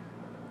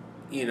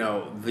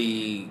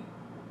the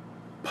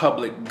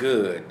public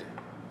good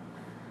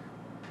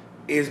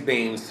is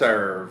being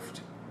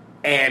served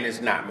and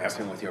it's not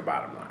messing with your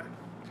bottom line.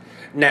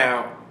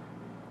 Now,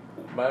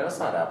 but that's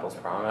not Apple's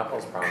problem.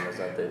 Apple's problem is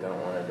that they don't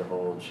want to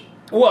divulge.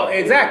 Well,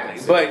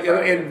 exactly,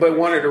 but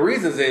one of the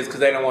reasons is because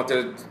they don't want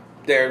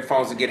their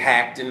phones to get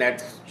hacked, and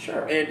that's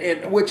sure,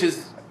 and which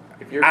is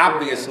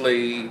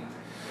obviously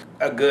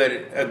a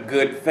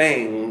good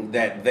thing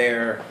that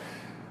they're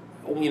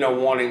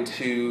wanting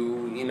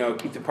to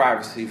keep the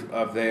privacy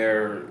of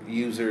their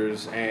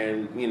users,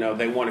 and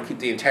they want to keep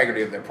the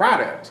integrity of their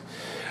product.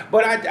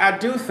 But I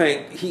do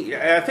think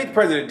I think the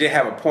president did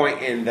have a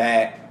point in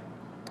that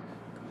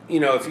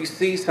if you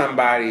see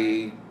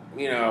somebody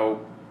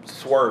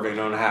swerving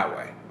on the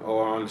highway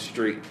or on the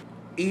street,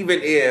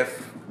 even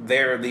if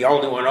they're the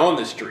only one on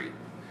the street,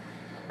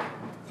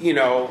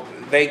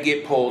 they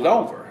get pulled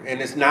over,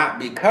 and it's not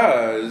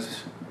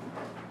because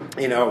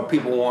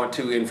people want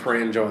to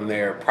infringe on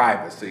their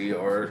privacy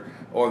or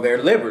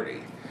their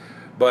liberty,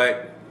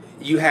 but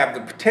you have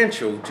the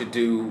potential to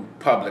do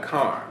public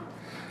harm,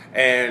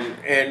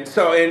 and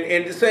so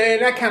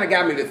that kind of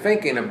got me to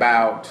thinking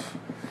about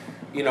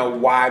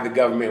why the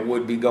government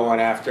would be going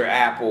after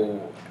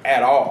Apple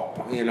at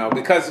all,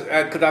 because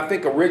I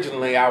think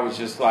originally I was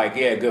just like,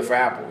 yeah, good for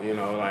Apple,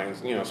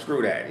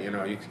 screw that,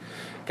 you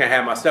can't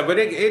have my stuff. But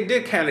it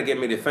did kind of get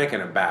me to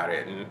thinking about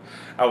it, and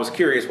I was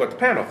curious what the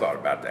panel thought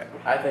about that.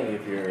 I think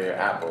if you're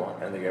Apple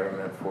and the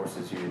government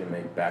forces you to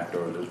make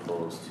backdoor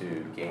loopholes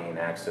to gain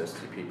access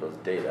to people's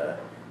data,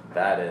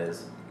 that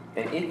is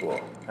an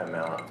equal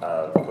amount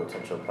of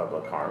potential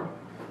public harm.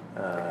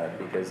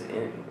 Because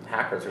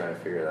hackers are going to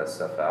figure that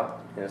stuff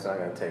out, and it's not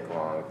going to take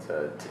long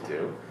to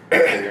do.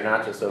 So you're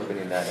not just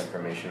opening that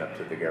information up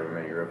to the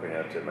government, you're opening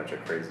it up to a bunch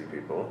of crazy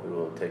people who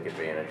will take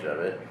advantage of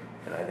it,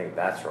 and I think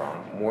that's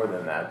wrong. More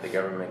than that, the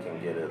government can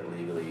get it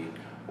legally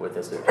with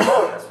this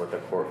opinion. That's what the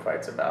court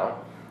fight's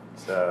about.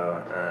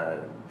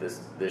 So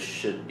this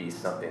should be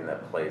something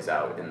that plays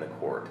out in the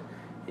court.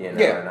 And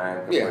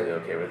I'm completely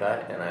okay with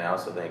that. And I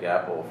also think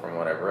Apple, from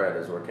what I've read,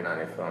 is working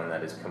on a phone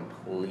that is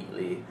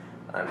completely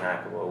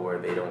unhackable, where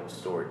they don't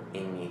store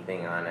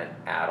anything on it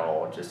at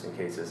all, just in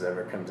case this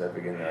ever comes up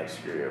again. They're like,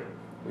 screw you,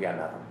 we got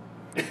nothing.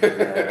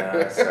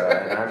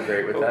 and I'm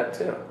great with that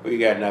too. We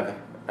got nothing.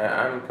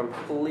 I'm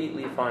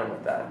completely fine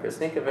with that, because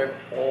think of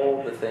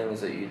all the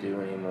things that you do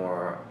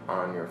anymore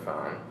on your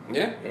phone.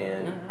 Yeah.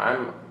 And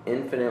I'm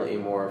infinitely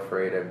more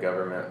afraid of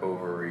government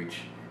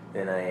overreach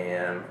than I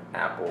am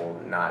Apple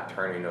not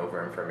turning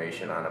over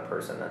information on a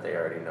person that they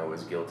already know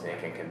is guilty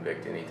and can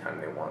convict anytime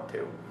they want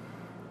to.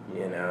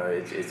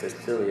 It's a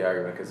silly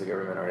argument, because the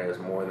government already has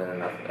more than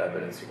enough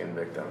evidence to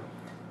convict them.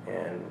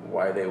 And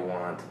why they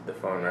want the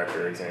phone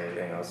records and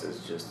everything else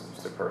is just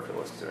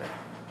superfluous to me.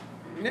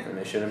 Yeah. And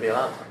they shouldn't be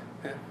allowed.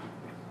 Yeah.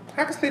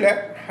 I can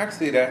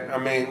see that. I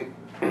mean,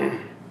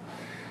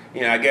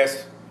 I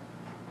guess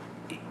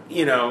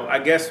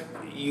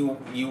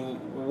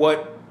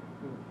what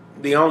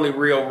the only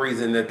real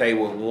reason that they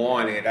would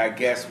want it, I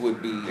guess,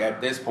 would be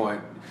at this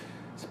point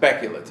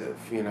speculative,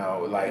 they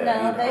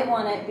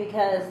want it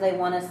because they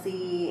want to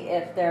see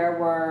if there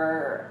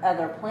were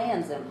other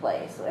plans in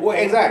place. Well,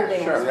 exactly,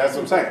 sure, that's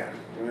what I'm saying.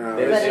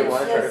 They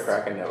want to try to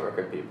crack a network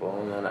of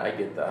people, and then I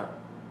get that.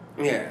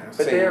 Yeah,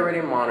 but they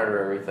already monitor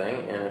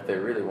everything, and if they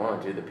really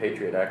want to, the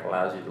Patriot Act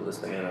allows you to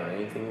listen in on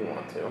anything you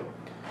want to,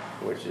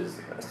 which is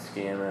a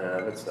scam in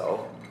and of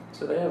itself.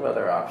 So they have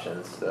other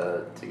options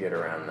to get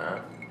around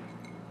that.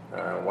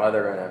 Why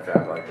they're going to have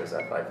traffic like this,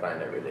 I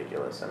find it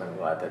ridiculous, and I'm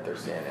glad that they're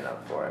standing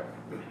up for it.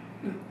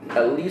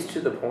 At least to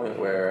the point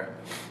where,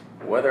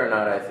 whether or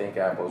not I think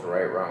Apple's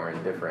right, wrong, or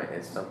indifferent,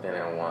 it's something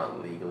I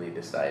want legally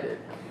decided.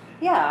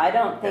 Yeah, I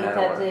don't think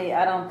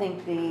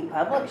the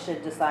public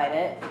should decide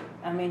it.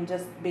 I mean,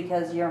 just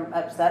because you're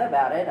upset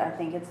about it, I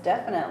think it's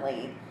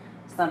definitely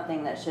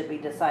something that should be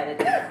decided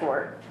in the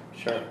court.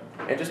 Sure.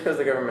 And just because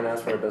the government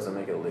asks for it doesn't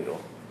make it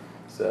legal.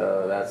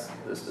 So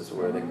this is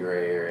where the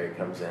gray area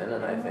comes in,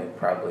 and I think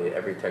probably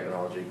every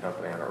technology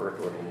company on earth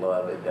would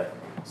love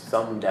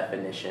some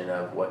definition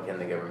of what can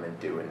the government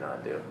do and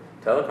not do.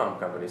 Telecom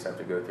companies have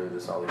to go through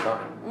this all the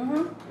time.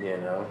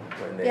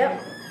 Mm-hmm. When they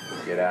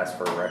get asked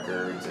for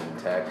records and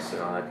texts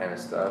and all that kind of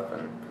stuff,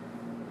 and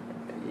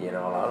a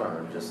lot of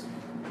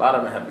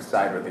them have to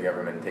side with the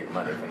government and take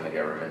money from the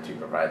government to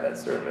provide that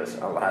service.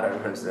 A lot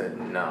of them said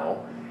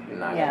no, you're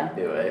not going to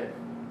do it.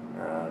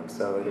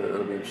 So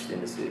it'll be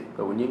interesting to see.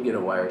 But when you can get a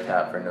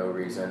wiretap for no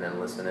reason and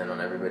listen in on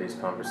everybody's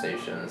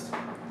conversations,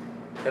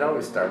 it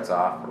always starts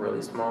off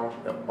really small.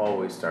 It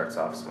always starts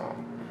off small.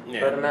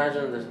 Yeah. But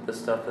imagine the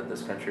stuff that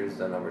this country has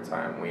done over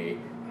time. We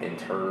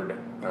interred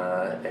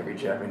every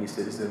Japanese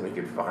citizen we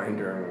could find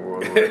during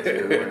World War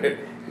II. And,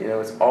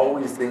 it's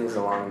always things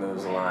along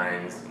those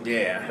lines.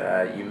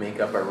 Yeah. You make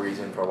up a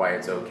reason for why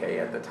it's okay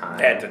at the time.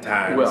 At the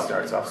time. Well, it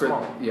starts off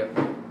small. Yeah.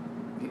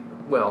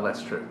 Well,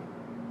 that's true.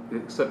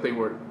 Except they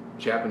weren't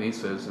Japanese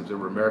citizens, they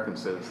were American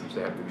citizens.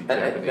 They have to be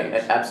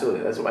Japanese.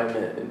 Absolutely, that's what I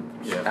meant.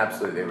 Yeah.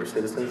 Absolutely, they were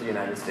citizens of the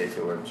United States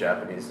who were of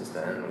Japanese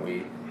descent, and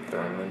we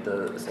throw them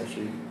into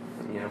essentially,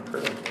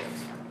 prison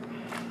camps.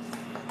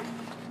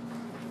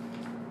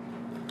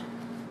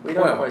 We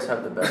don't always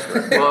have the best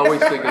record. Well, I always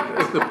think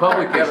if the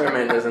public Our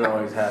government doesn't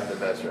always have the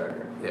best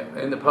record. Yeah,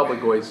 and the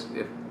public always,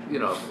 if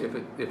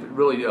it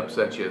really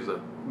upsets you as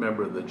a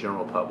member of the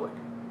general public,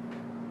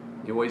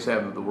 you always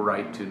have the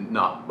right to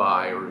not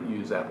buy or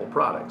use Apple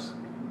products.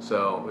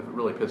 So if it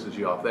really pisses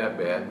you off that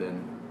bad,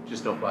 then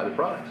just don't buy the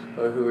products.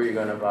 Well, who are you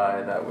going to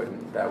buy that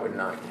would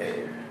not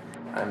cave?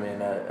 I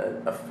mean,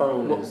 a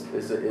phone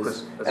is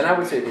Chris, and I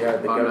would say the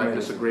government. I'm not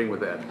disagreeing with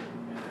that.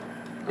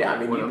 Yeah,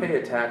 I mean, you pay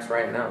a tax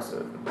right now,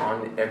 so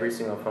on every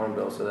single phone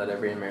bill, so that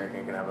every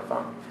American can have a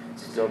phone.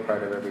 It's still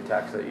part of every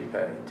tax that you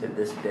pay to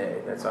this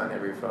day. That's on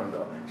every phone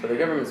bill. So the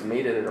government's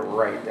made it a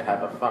right to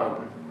have a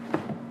phone,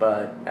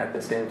 but at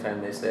the same time,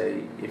 they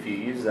say if you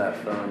use that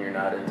phone, you're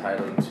not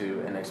entitled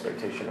to an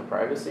expectation of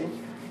privacy.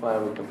 Well, I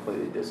would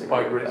completely disagree.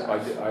 I agree. With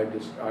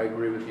that. I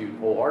agree with you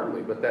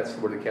wholeheartedly, but that's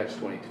where the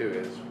catch-22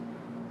 is.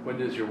 When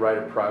does your right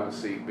of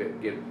privacy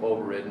get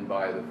overridden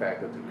by the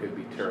fact that there could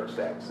be terrorist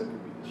acts that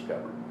could be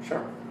discovered?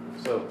 Sure.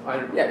 So,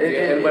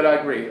 but I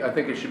agree. I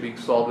think it should be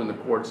solved in the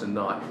courts and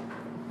not.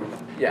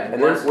 Yeah,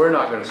 and we're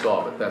not going to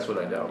solve it. That's what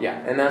I know.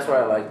 Yeah, and that's why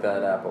I like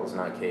that Apple's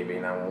not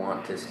caving. I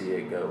want to see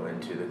it go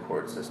into the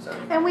court system.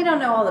 And we don't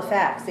know all the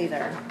facts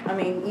either. I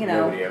mean,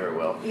 Nobody ever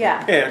will.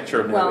 Yeah. Yeah,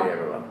 true. Nobody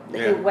ever will.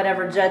 Yeah.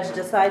 Whatever judge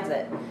decides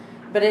it.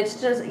 But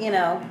it's just,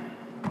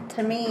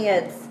 to me,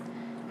 it's,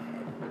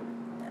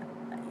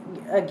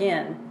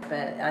 again,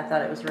 but I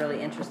thought it was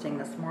really interesting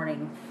this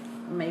morning.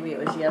 Maybe it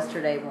was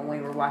yesterday when we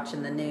were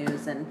watching the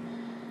news and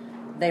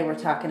they were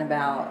talking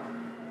about,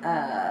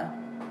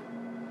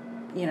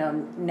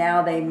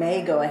 now they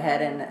may go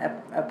ahead and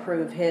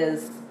approve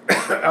his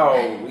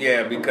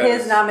because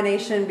his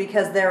nomination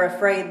because they're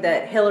afraid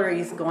that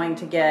Hillary's going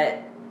to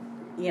get,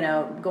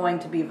 going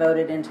to be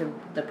voted into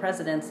the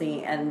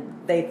presidency, and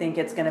they think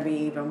it's going to be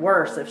even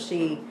worse if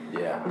she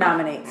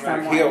nominates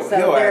someone. He'll so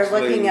they're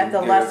actually looking at the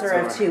give lesser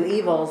it to of two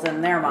evils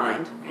in their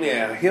mind.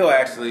 Yeah, he'll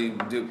actually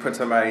put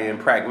somebody in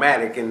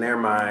pragmatic in their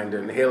mind,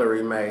 and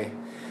Hillary may,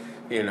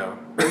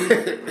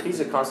 He's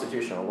a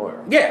constitutional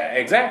lawyer. Yeah,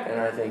 exactly.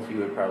 And I think he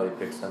would probably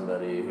pick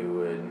somebody who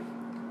would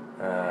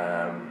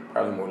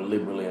probably more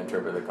liberally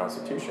interpret the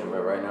Constitution,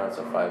 but right now it's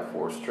a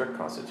 5-4 strict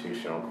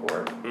constitutional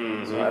court.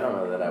 Mm-hmm. So I don't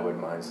know that I would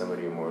mind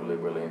somebody who more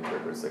liberally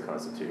interprets the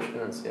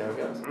Constitution and see how it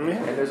goes.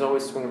 Yeah. And there's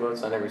always swing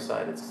votes on every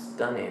side. It's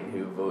stunning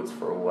who votes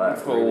for what.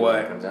 For what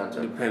it comes down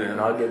to.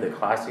 And I'll give the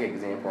classic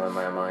example in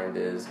my mind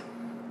is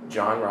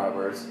John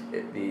Roberts,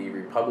 the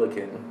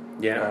Republican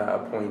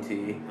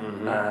appointee,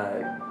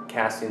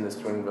 casting the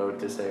swing vote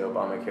to say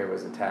Obamacare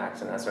was a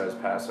tax, and that's why it was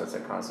passed, so it's a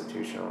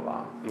constitutional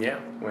law. Yeah.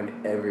 When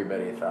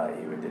everybody thought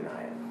he would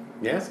deny it.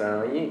 Yeah.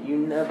 So you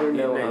never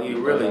know.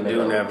 You really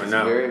do never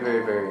know. It's very,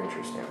 very, very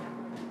interesting.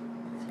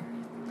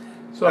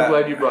 So I'm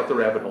glad you brought the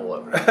rabbit hole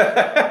up.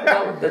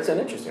 No, that's an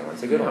interesting one.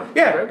 It's a good one.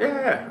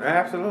 Yeah,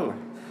 absolutely.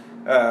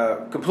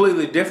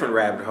 Completely different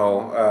rabbit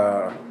hole.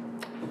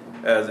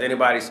 Has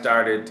anybody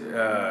started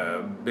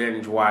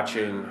binge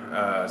watching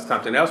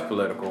something else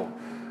political?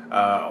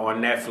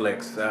 On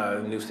Netflix,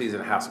 new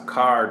season of House of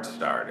Cards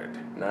started.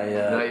 Not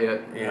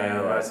yet.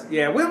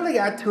 Yeah, we only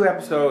got 2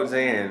 episodes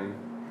in,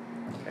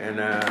 and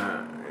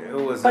it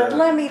was. But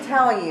let me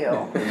tell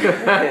you, if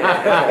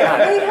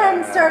we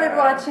hadn't started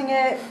watching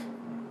it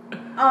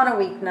on a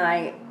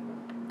weeknight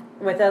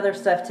with other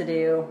stuff to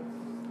do,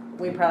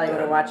 we probably would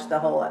have watched the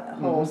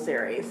whole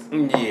series.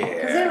 Yeah.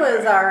 Because it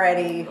was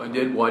already. I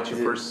did watch the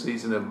first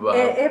season of.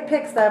 It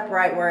picks up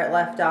right where it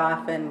left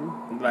off, and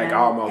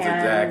almost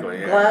exactly.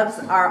 Yeah. Gloves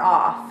are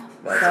off.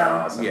 That's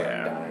awesome.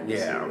 Yeah.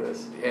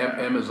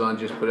 Amazon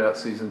just put out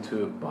season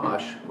 2 of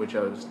Bosch, which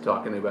I was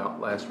talking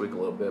about last week a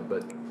little bit,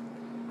 but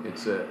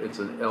it's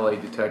an LA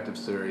detective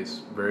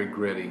series, very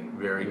gritty,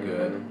 very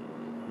good,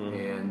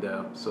 and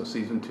so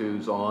season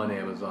 2's on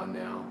Amazon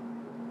now.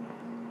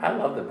 I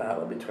love the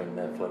battle between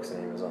Netflix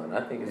and Amazon.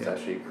 I think it's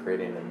actually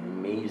creating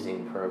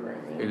amazing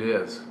programming. It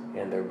is.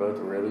 And they're both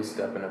really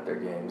stepping up their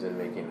games and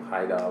making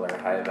high dollar,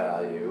 high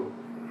value,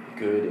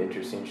 good,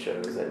 interesting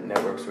shows that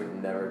networks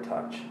would never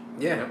touch.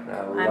 Yeah.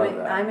 I love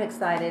that. I'm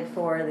excited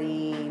for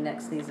the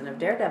next season of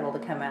Daredevil to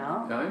come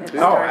out.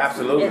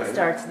 Absolutely. It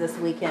starts this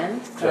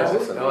weekend. So.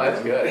 Oh,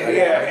 that's good.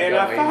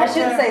 I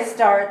shouldn't say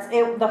starts.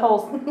 The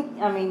whole.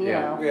 I mean,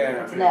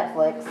 it's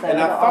Netflix. So and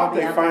I thought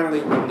they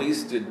finally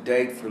released a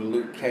date for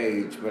Luke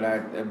Cage, but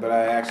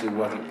I actually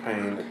wasn't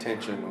paying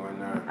attention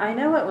when. I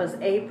know it was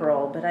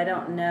April, but I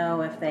don't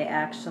know if they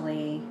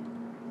actually.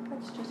 I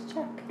Let's just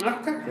check.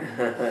 Okay.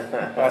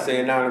 I say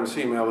anonymous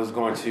female is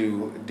going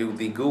to do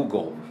the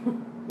Google.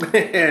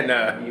 And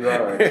you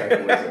are a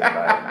tech wizard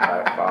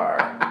by far.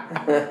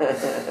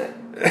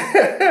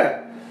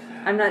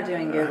 I'm not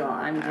doing Google.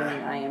 I'm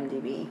doing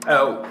IMDb.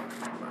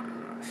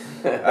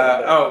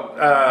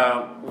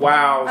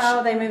 Wow.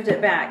 Oh, they moved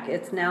it back.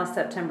 It's now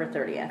September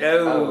 30th.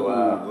 Oh,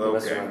 wow. Okay.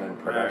 This one in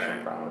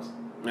production promise.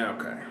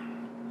 Okay.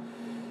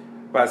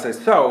 But I say,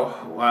 so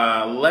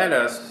let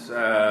us,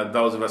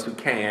 those of us who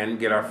can,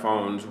 get our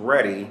phones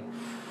ready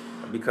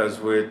because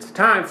it's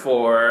time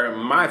for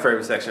my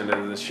favorite section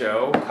of the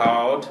show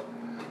called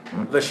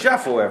The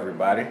Shuffle,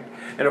 everybody.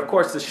 And of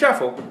course, The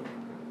Shuffle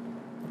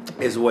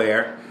is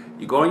where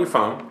you go on your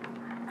phone,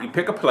 you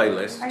pick a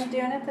playlist. Are you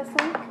doing it this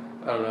week?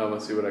 I don't know.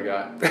 Let's see what I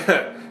got.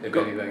 If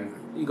anything.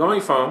 You go on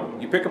your phone,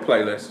 you pick a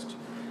playlist,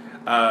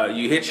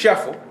 you hit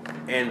shuffle,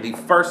 and the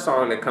first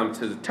song that comes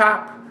to the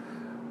top,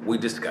 we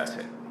discuss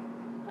it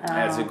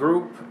as a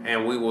group,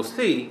 and we will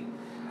see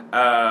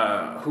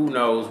who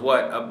knows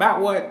what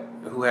about what,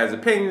 who has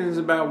opinions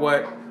about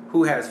what,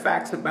 who has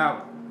facts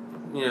about,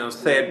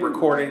 said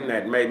recording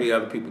that maybe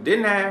other people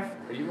didn't have.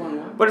 Are you on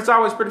one? But it's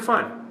always pretty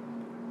fun.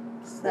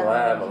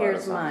 So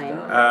here's mine.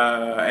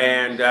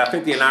 And I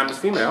think the anonymous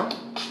female.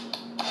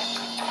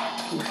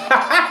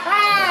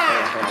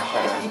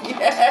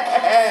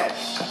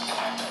 Yes.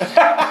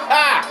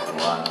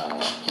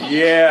 Wow.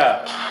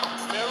 Yeah.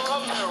 Mirror,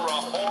 mirror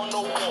on the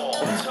wall.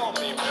 Tell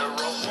me, mirror,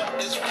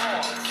 what is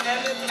wrong?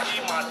 Can it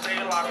be my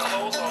daylight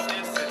clothes or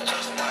is it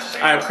just my day?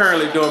 I am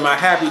currently doing my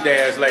happy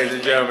dance, ladies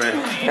and gentlemen,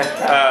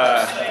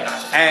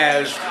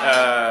 as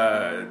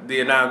the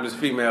anonymous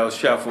female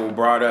shuffle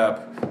brought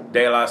up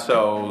De La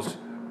Soul's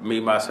Me,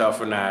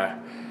 Myself, and I.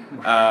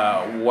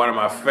 One of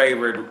my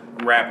favorite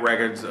rap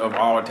records of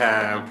all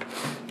time.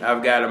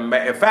 I've got in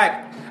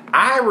fact,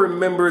 I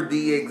remember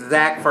the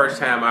exact first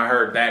time I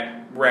heard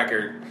that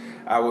record.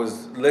 I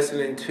was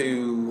listening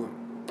to,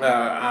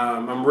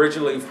 I'm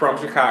originally from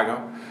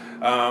Chicago,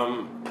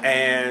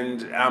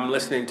 and I'm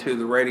listening to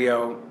the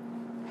radio,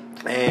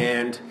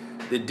 and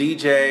the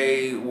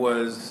DJ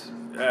was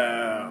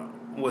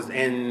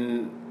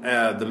in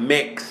the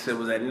mix. It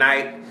was at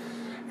night,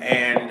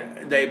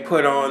 and they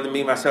put on the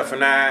Me, Myself,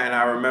 and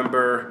I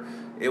remember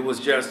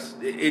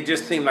it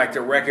just seemed like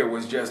the record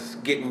was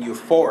just getting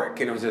euphoric,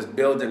 and it was just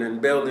building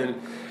and building.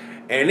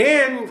 And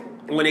then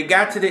when it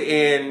got to the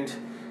end,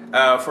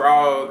 for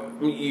all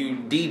you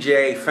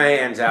DJ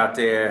fans out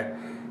there,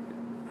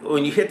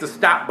 when you hit the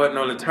stop button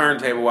on the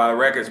turntable while the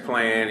record's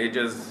playing, it's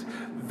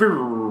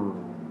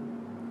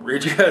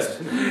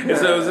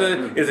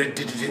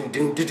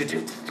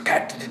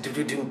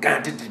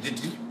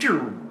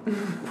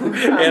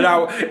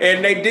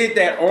and they did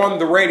that on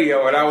the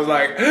radio, and I was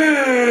like,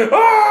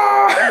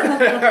 oh!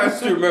 I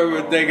just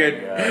remember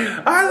thinking,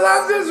 I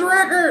love this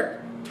record.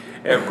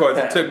 And of course,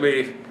 it took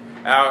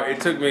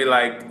me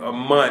like a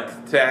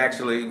month to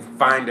actually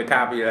find a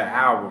copy of the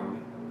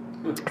album,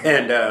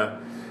 and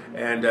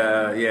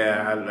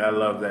yeah, I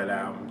love that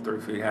album, 3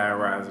 Feet High,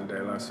 Rising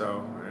De La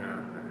Soul.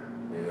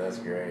 Yeah, that's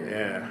great.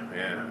 Yeah.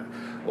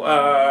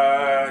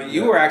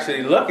 You were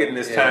actually looking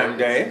this time,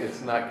 Dave.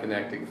 It's not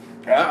connecting.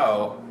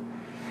 Uh-oh.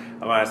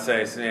 I might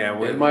say, so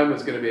yeah. And mine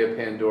was going to be a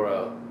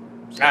Pandora.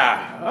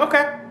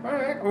 Okay. All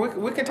right.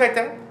 We can take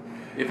that.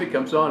 If it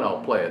comes on, I'll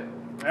play it.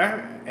 All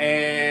right.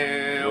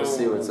 And Let's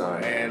see what's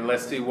on. And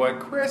let's see what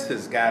Chris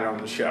has got on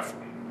the shuffle.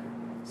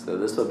 So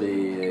this will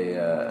be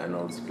an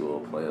old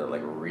school play,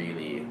 like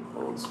really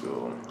old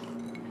school.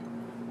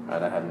 I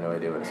have no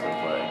idea what it's going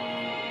to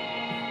play.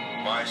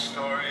 My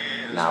story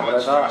is Not what I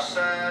much thought. too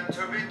sad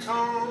to be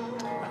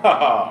told.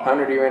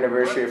 100-year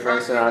anniversary of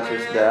Frank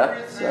Sinatra's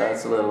death, so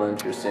that's a little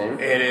interesting.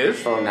 It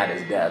is. Well, not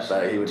his death,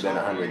 but he would have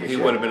been 100 this He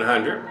year. would have been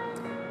 100.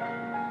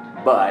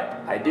 But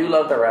I do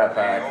love the Rat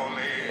Pack,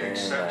 and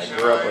I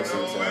grew up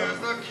listening to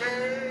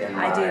him. In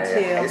my I do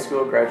too. high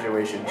school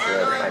graduation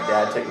trip, my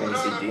dad took me to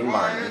see Dean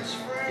Martin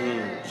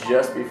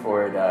just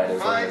before he died. It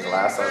was one of his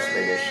last Las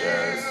Vegas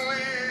shows.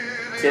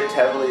 Tipped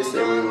heavily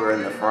so we were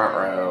in the front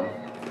row.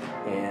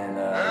 And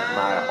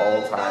my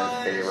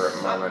all-time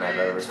favorite moment I've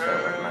ever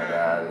spent with my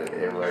dad,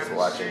 it was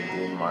watching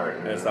Dean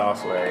Martin That's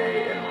awesome.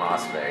 play in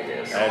Las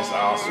Vegas. That's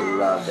awesome.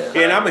 Loved it.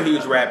 And I'm a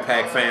huge Rat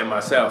Pack fan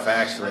myself,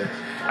 actually.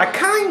 I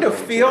kind of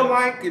feel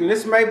like, and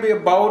this may be a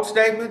bold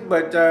statement,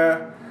 but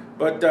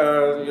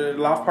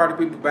Loft Party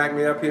people back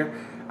me up here.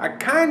 I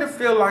kind of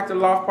feel like the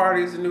Loft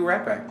Party is the new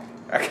Rat Pack.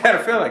 I kind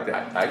of feel like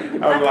that.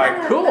 I'm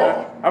like,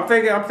 cool. I'm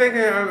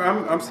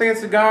seeing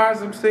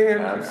cigars. I'm seeing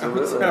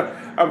liquor.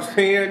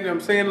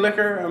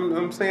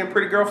 I'm seeing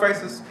pretty girl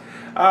faces.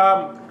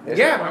 I'm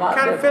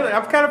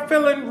kind of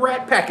feeling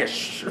Rat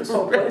Packish. This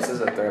whole place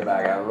is a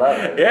throwback. I love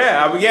it.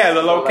 Yeah,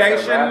 the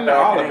location, Like a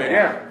all of Rat it.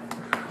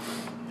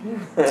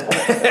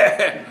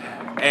 Yeah.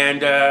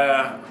 And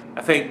I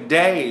think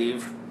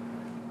Dave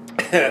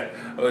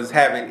was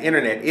having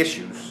internet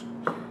issues,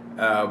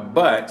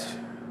 but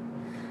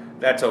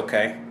that's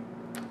okay,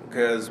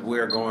 because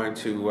we're going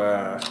to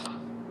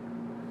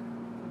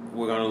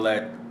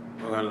let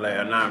We're going to let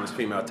an anonymous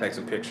female take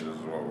some pictures is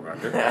what we're going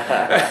to do.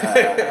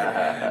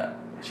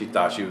 She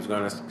thought she was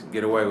going to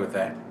get away with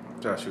that.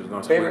 Thought she was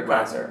going to Favorite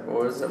concert?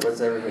 What's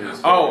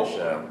everybody's favorite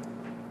show?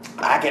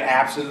 I can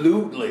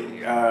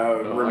absolutely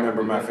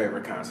remember my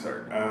favorite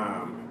concert.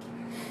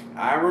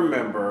 I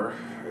remember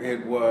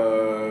it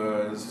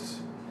was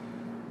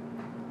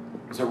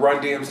a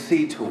Run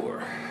DMC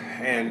tour,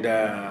 and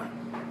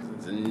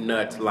it's a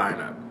nuts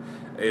lineup.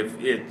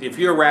 If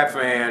you're a rap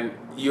fan,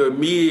 you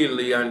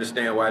immediately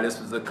understand why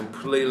this was a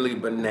completely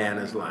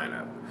bananas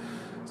lineup.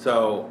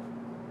 So,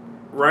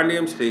 Run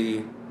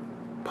DMC,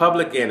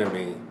 Public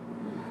Enemy,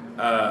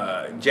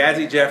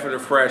 Jazzy Jeff and the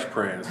Fresh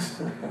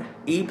Prince,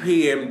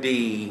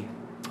 EPMD.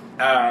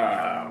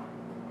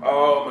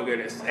 Oh my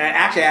goodness!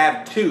 Actually, I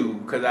have two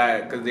because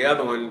the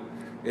other one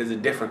is a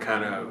different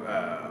kind of.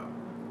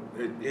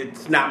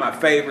 It's not my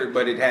favorite,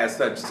 but it has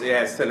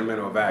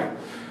sentimental value.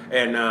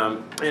 And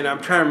I'm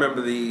trying to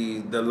remember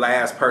the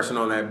last person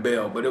on that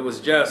bill, but it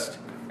was just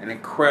an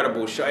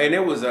incredible show, and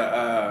it was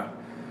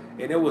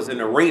an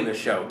arena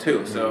show too.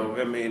 Mm-hmm. So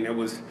I mean,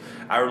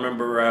 I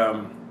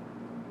remember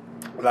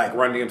like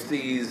Run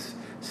DMC's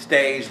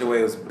stage, the way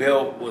it was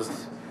built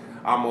was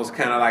almost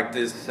kind of like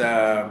this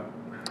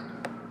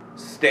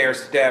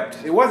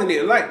stair-stepped. It wasn't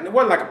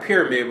like a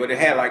pyramid, but it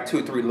had like 2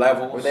 or 3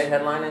 levels. Were they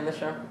headlining the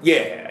show?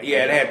 Yeah,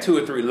 it had 2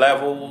 or 3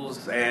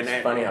 levels, and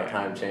it's funny how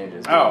time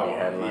changes. Who would be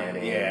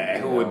headlining? Yeah,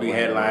 who would be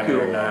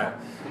headlining or not?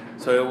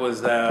 So it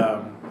was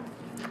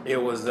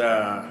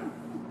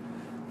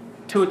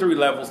 2 or 3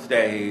 level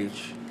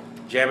stage.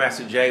 Jam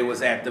Master Jay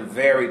was at the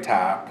very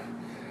top,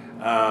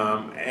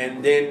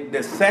 and then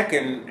the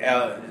second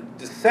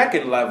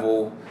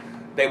level.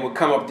 They would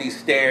come up these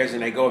stairs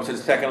and they go up to the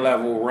second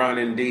level, run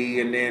in D,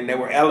 and then there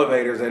were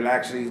elevators that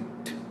actually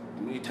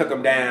you took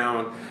them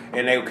down,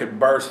 and they could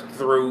burst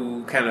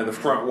through kind of the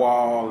front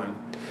wall, and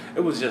it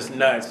was just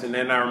nuts. And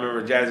then I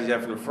remember Jazzy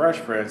Jeff and the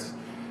Fresh Prince.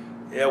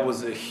 It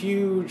was a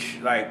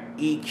huge like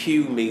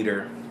EQ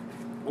meter,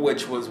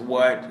 which was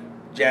what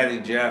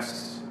Jazzy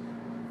Jeff's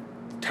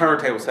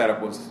turntable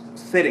setup was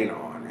sitting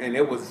on, and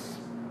it was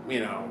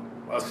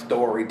a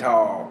story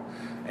tall,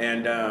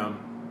 and.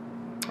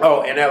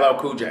 And LL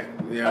Cool J,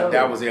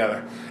 that was the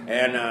other,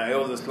 and it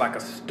was just like a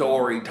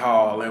story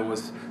tall. It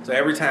was so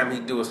every time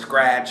he'd do a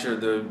scratch or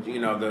the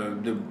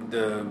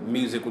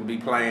music would be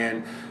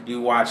playing,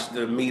 you watch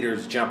the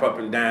meters jump up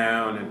and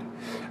down. And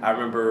I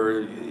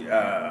remember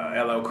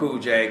LL Cool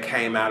J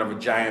came out of a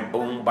giant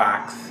boom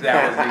box.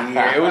 That was the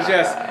year. It was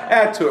just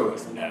that tour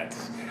was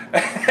nuts.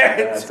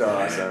 That's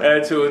awesome.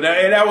 That tour, and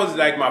that was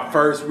like my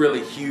first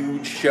really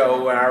huge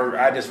show, and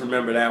I just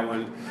remember that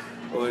one.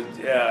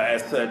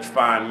 As such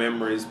fond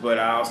memories, but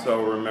I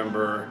also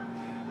remember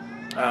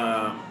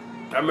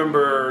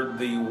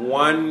the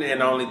one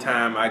and only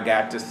time I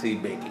got to see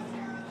Biggie.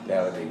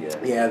 That would be good.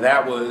 Yeah,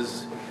 that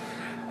was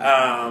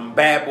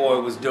Bad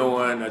Boy was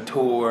doing a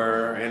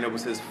tour, and it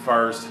was his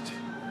first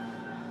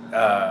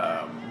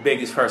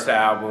Biggie's first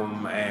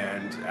album,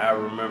 and I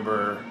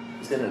remember.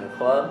 Was it in a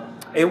club?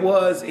 It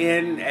was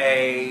in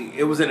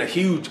a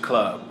huge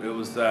club. It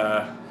was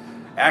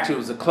actually it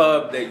was a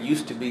club that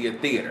used to be a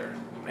theater.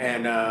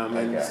 And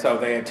so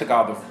they took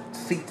all the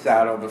seats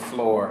out of the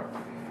floor,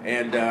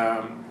 and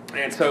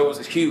so it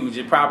was huge.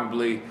 It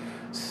probably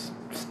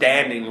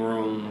standing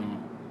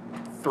room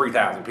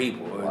 3,000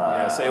 people.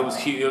 Wow. So it was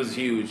huge. It was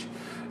huge.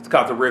 It's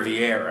called the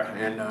Riviera,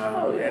 and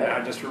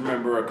I just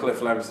remember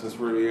Cliff Levinson's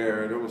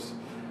Riviera. It was,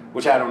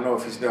 which I don't know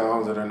if he still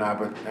owns it or not,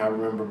 but I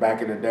remember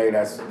back in the day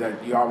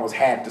that you almost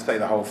had to say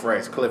the whole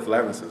phrase, Cliff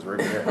Levinson's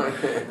Riviera,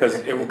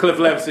 because Cliff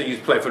Levinson used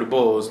to play for the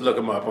Bulls. Look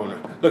him up on the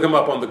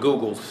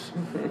Googles.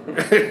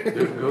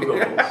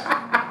 Googles.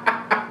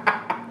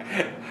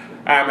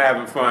 I'm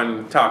having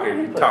fun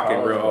talking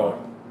real old.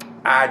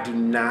 I do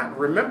not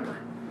remember.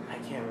 I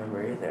can't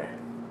remember either.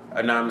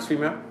 Anonymous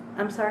female?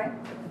 I'm sorry?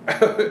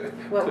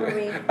 What were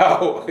we?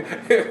 Oh.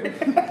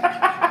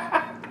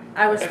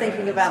 I was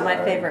thinking about my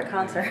favorite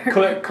concert.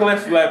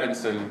 Cliff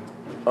Levinson.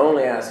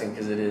 Only asking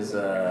because it is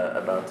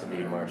about to be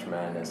March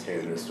Madness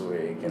here this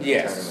week, and the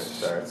tournament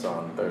starts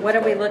on Thursday. What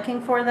are we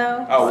looking for,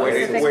 though? Oh, where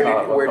did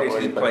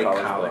he play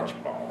college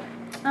ball?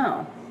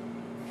 Oh.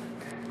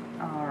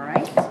 All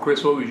right.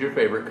 Chris, what was your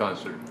favorite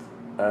concert?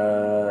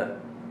 I'm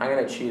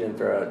going to cheat and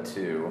throw out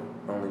 2,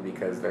 only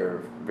because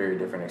they're very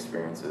different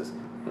experiences.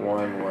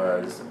 One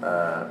was,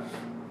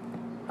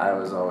 I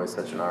was always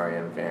such an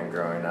R.E.M. fan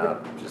growing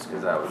up, just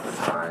because that was the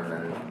time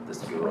and the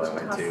school I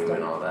went to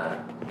and all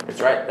that.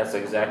 It's right, that's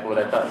exactly what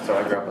I thought. So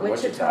I grew up in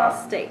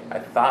Wichita State. I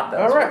thought that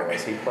was what it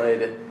was. He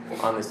played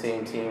on the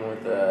same team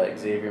with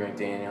Xavier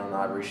McDaniel and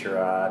Aubrey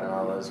Sherrod and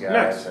all those guys.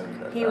 Nice.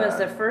 And, He was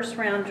the first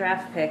round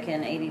draft pick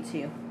in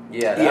 '82.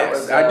 Yeah, that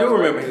was. I do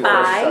remember his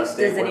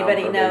Does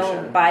anybody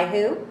know by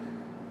who?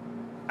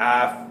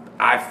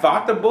 I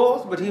thought the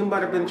Bulls, but he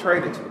might have been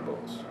traded to the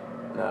Bulls.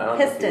 No, I don't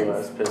Pistons. think he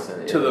was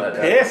Pistons. To the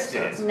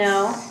Pistons?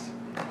 No.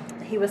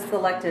 He was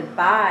selected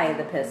by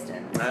the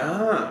Pistons.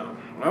 Oh,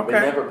 But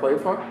okay. never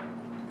played for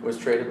him? Was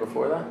traded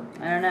before that?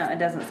 I don't know. It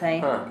doesn't say.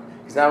 Huh.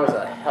 Because that was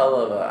a hell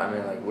of a. I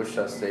mean, like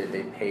Wichita State,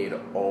 they paid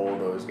all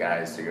those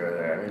guys to go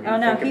there. I mean, Oh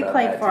no, he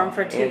played for him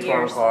for 2 years.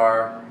 Antoine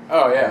Carr.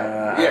 Oh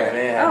yeah, I mean,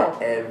 they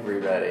had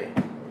everybody.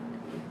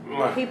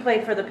 He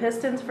played for the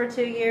Pistons for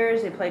 2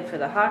 years. He played for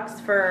the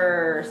Hawks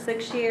for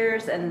 6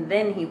 years, and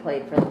then he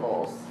played for the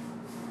Bulls.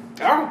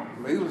 Oh,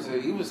 he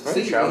was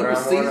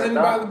seasoned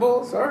by the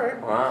Bulls. All right.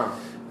 Wow.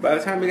 By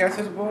the time he got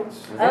to the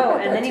Bulls. Oh,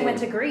 and then he went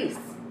to Greece.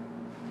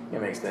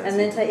 It makes sense. And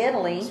then to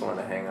Italy. Just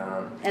wanted to hang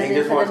on. And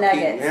then to the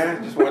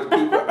Nuggets. Just wanted to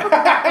keep up.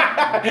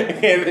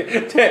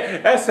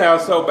 That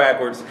sounds so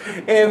backwards.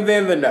 And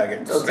then the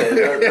Nuggets. They'll take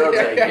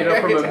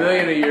it. From $1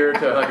 million a year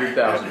to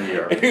 100,000 a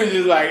year. He was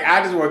just like,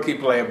 I just want to keep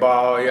playing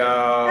ball,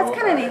 y'all. That's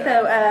kind of neat,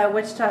 though.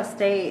 Wichita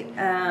State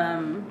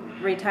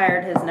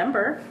retired his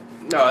number.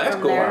 No, that's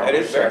cool. There. That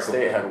is very Wichita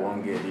cool. State had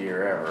one good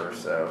year ever,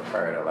 so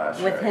prior to last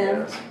year. With him?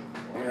 I guess.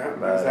 Yeah,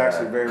 that's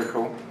actually very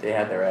cool. They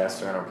had their ass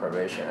thrown on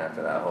probation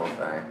after that whole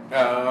thing.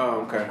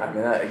 Oh, okay. I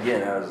mean,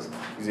 that was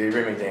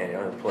Xavier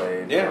McDaniel, who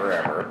played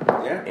forever.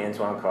 Yeah.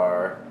 Antoine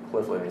Carr,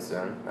 Cliff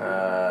Livingston.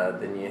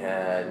 Then you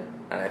had,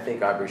 and I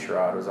think Aubrey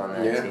Sherrod was on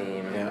that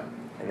team. Yeah.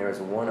 And there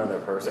was one other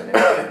person. It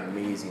was an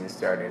amazing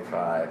starting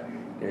five.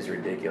 It was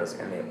ridiculous,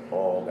 and they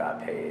all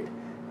got paid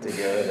to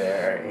go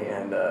there,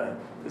 and the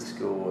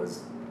school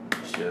was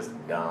just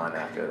gone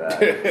after that.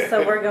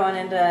 So we're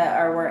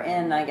we're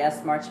in, I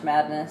guess, March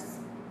Madness.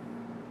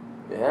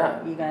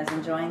 Yeah. You guys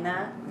enjoying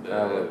that?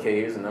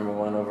 KU's the number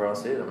 1 overall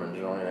seed. I'm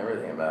enjoying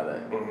everything about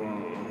it.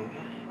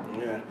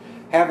 Mm-hmm. Yeah.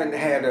 Haven't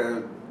had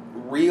a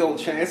real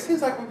chance. It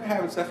seems like we've been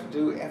having stuff to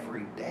do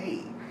every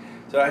day.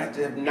 So I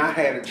have not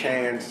had a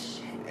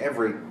chance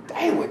every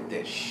day with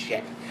this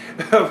shit.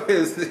 But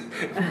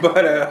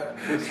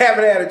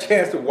haven't had a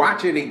chance to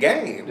watch any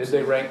games. Did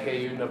they rank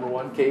KU number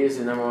 1? KU's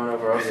the number 1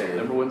 overall seed.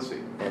 Number 1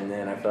 seed. And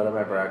then I filled out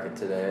my bracket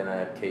today, and I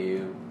have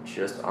KU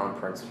just on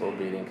principle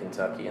beating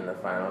Kentucky in the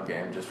final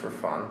game, just for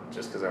fun,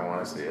 just because I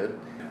want to see it.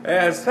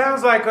 It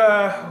sounds like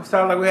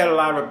we had a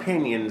lot of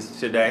opinions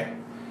today.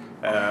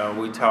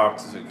 We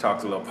talked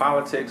a little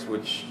politics,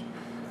 which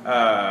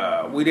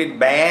we didn't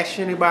bash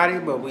anybody,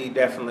 but we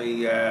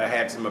definitely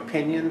had some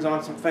opinions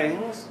on some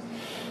things.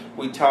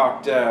 We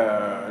talked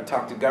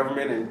to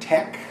government and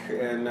tech,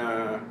 and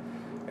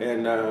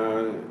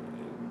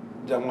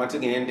once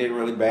again didn't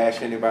really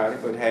bash anybody,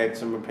 but had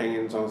some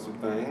opinions on some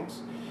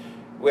things.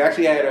 We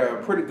actually had a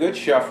pretty good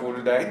shuffle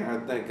today. I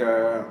think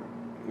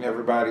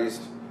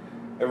everybody's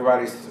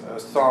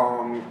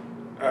song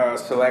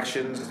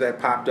selections that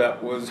popped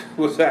up was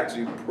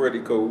actually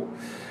pretty cool.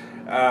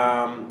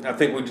 I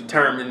think we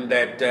determined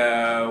that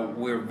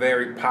we're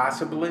very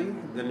possibly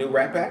the new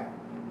Rat Pack.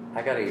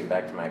 I gotta get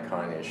back to my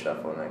Kanye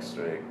shuffle next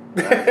week.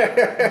 You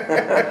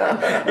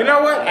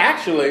know what?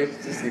 Actually,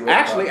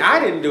 I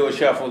didn't do a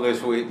shuffle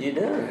this week. You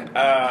did?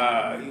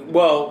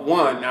 Well,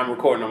 one, I'm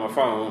recording on my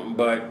phone,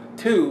 but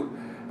two,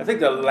 I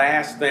think the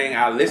last thing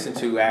I listened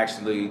to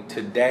actually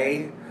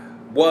today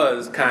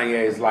was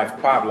Kanye's Life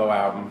of Pablo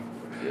album,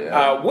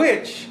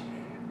 which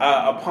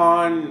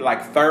upon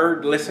like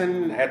third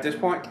listen at this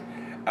point,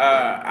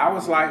 I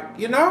was like,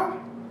 you know,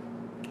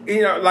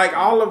 like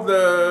all of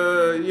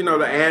the,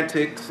 the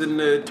antics and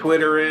the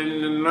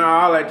Twittering and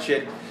all that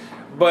shit.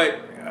 But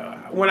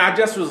when I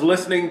just was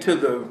listening to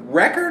the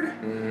record,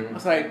 I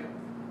was like,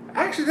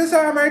 actually, this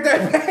album ain't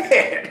that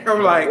bad.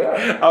 I'm like,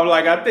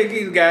 I think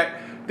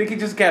he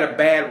just got a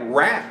bad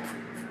rap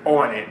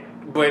on it.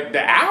 But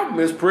the album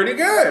is pretty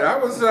good. I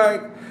was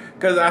like,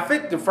 because I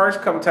think the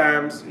first couple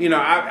times,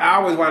 I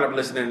always wind up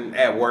listening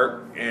at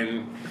work,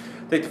 and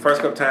I think the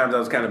first couple times I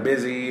was kind of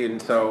busy,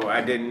 and so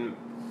I didn't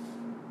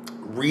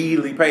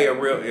really pay a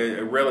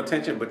real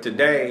attention. But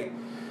today,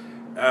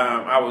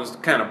 I was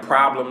kind of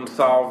problem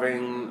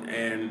solving,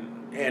 and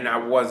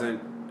it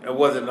wasn't a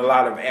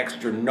lot of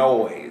extra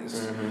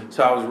noise. Mm-hmm.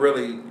 So I was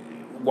really,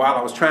 while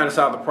I was trying to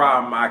solve the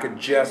problem, I could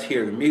just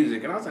hear the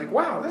music, and I was like,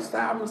 wow, this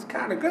album is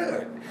kind of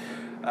good.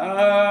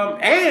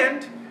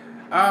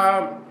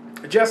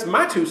 Just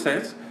my 2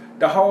 cents,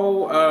 the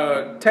whole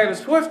Taylor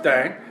Swift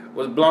thing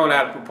was blown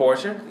out of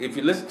proportion. If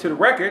you listen to the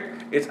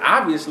record, it's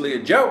obviously a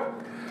joke.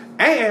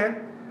 And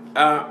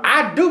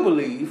I do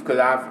believe, because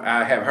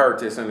I have heard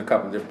this in a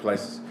couple of different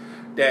places,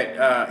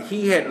 that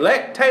he had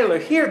let Taylor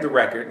hear the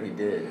record. He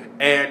did.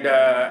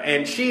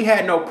 And she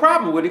had no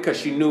problem with it because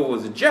she knew it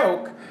was a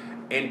joke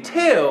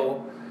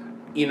until,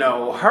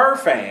 her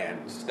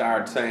fans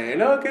started saying,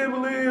 I can't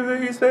believe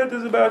that he said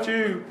this about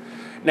you.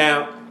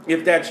 Now,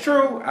 if that's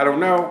true, I don't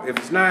know. If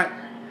it's not,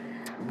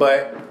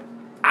 but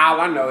all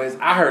I know is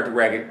I heard the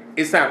record.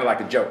 It sounded like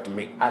a joke to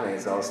me. I think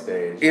it's all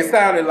staged. It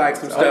sounded like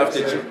some stuff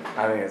that you...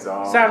 I think it's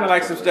all... Sounded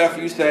like some stuff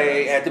you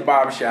say at the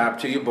barbershop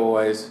to your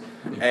boys,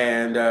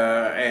 and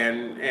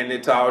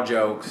it's all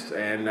jokes.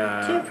 And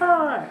Too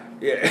far.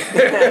 Yeah.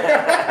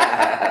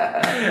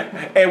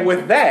 And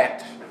with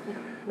that,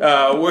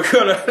 we're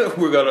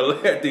gonna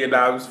let the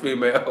anonymous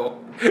female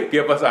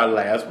give us our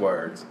last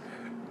words.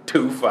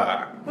 Too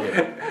far.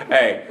 Yeah.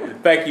 Hey,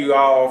 thank you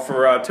all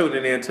for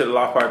tuning in to the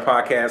Loft Party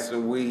Podcast.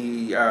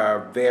 We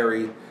are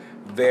very,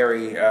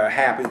 very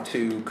happy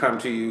to come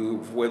to you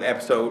with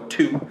episode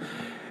 2.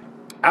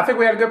 I think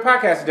we had a good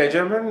podcast today,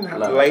 gentlemen.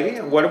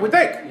 Lady, what do we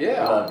think?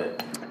 Yeah. Loved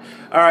it.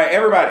 All right,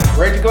 everybody,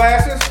 raise your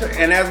glasses.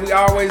 And as we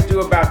always do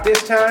about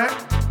this time,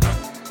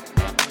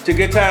 to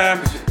good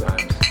times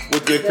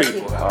with good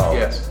people. Oh.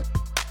 Yes.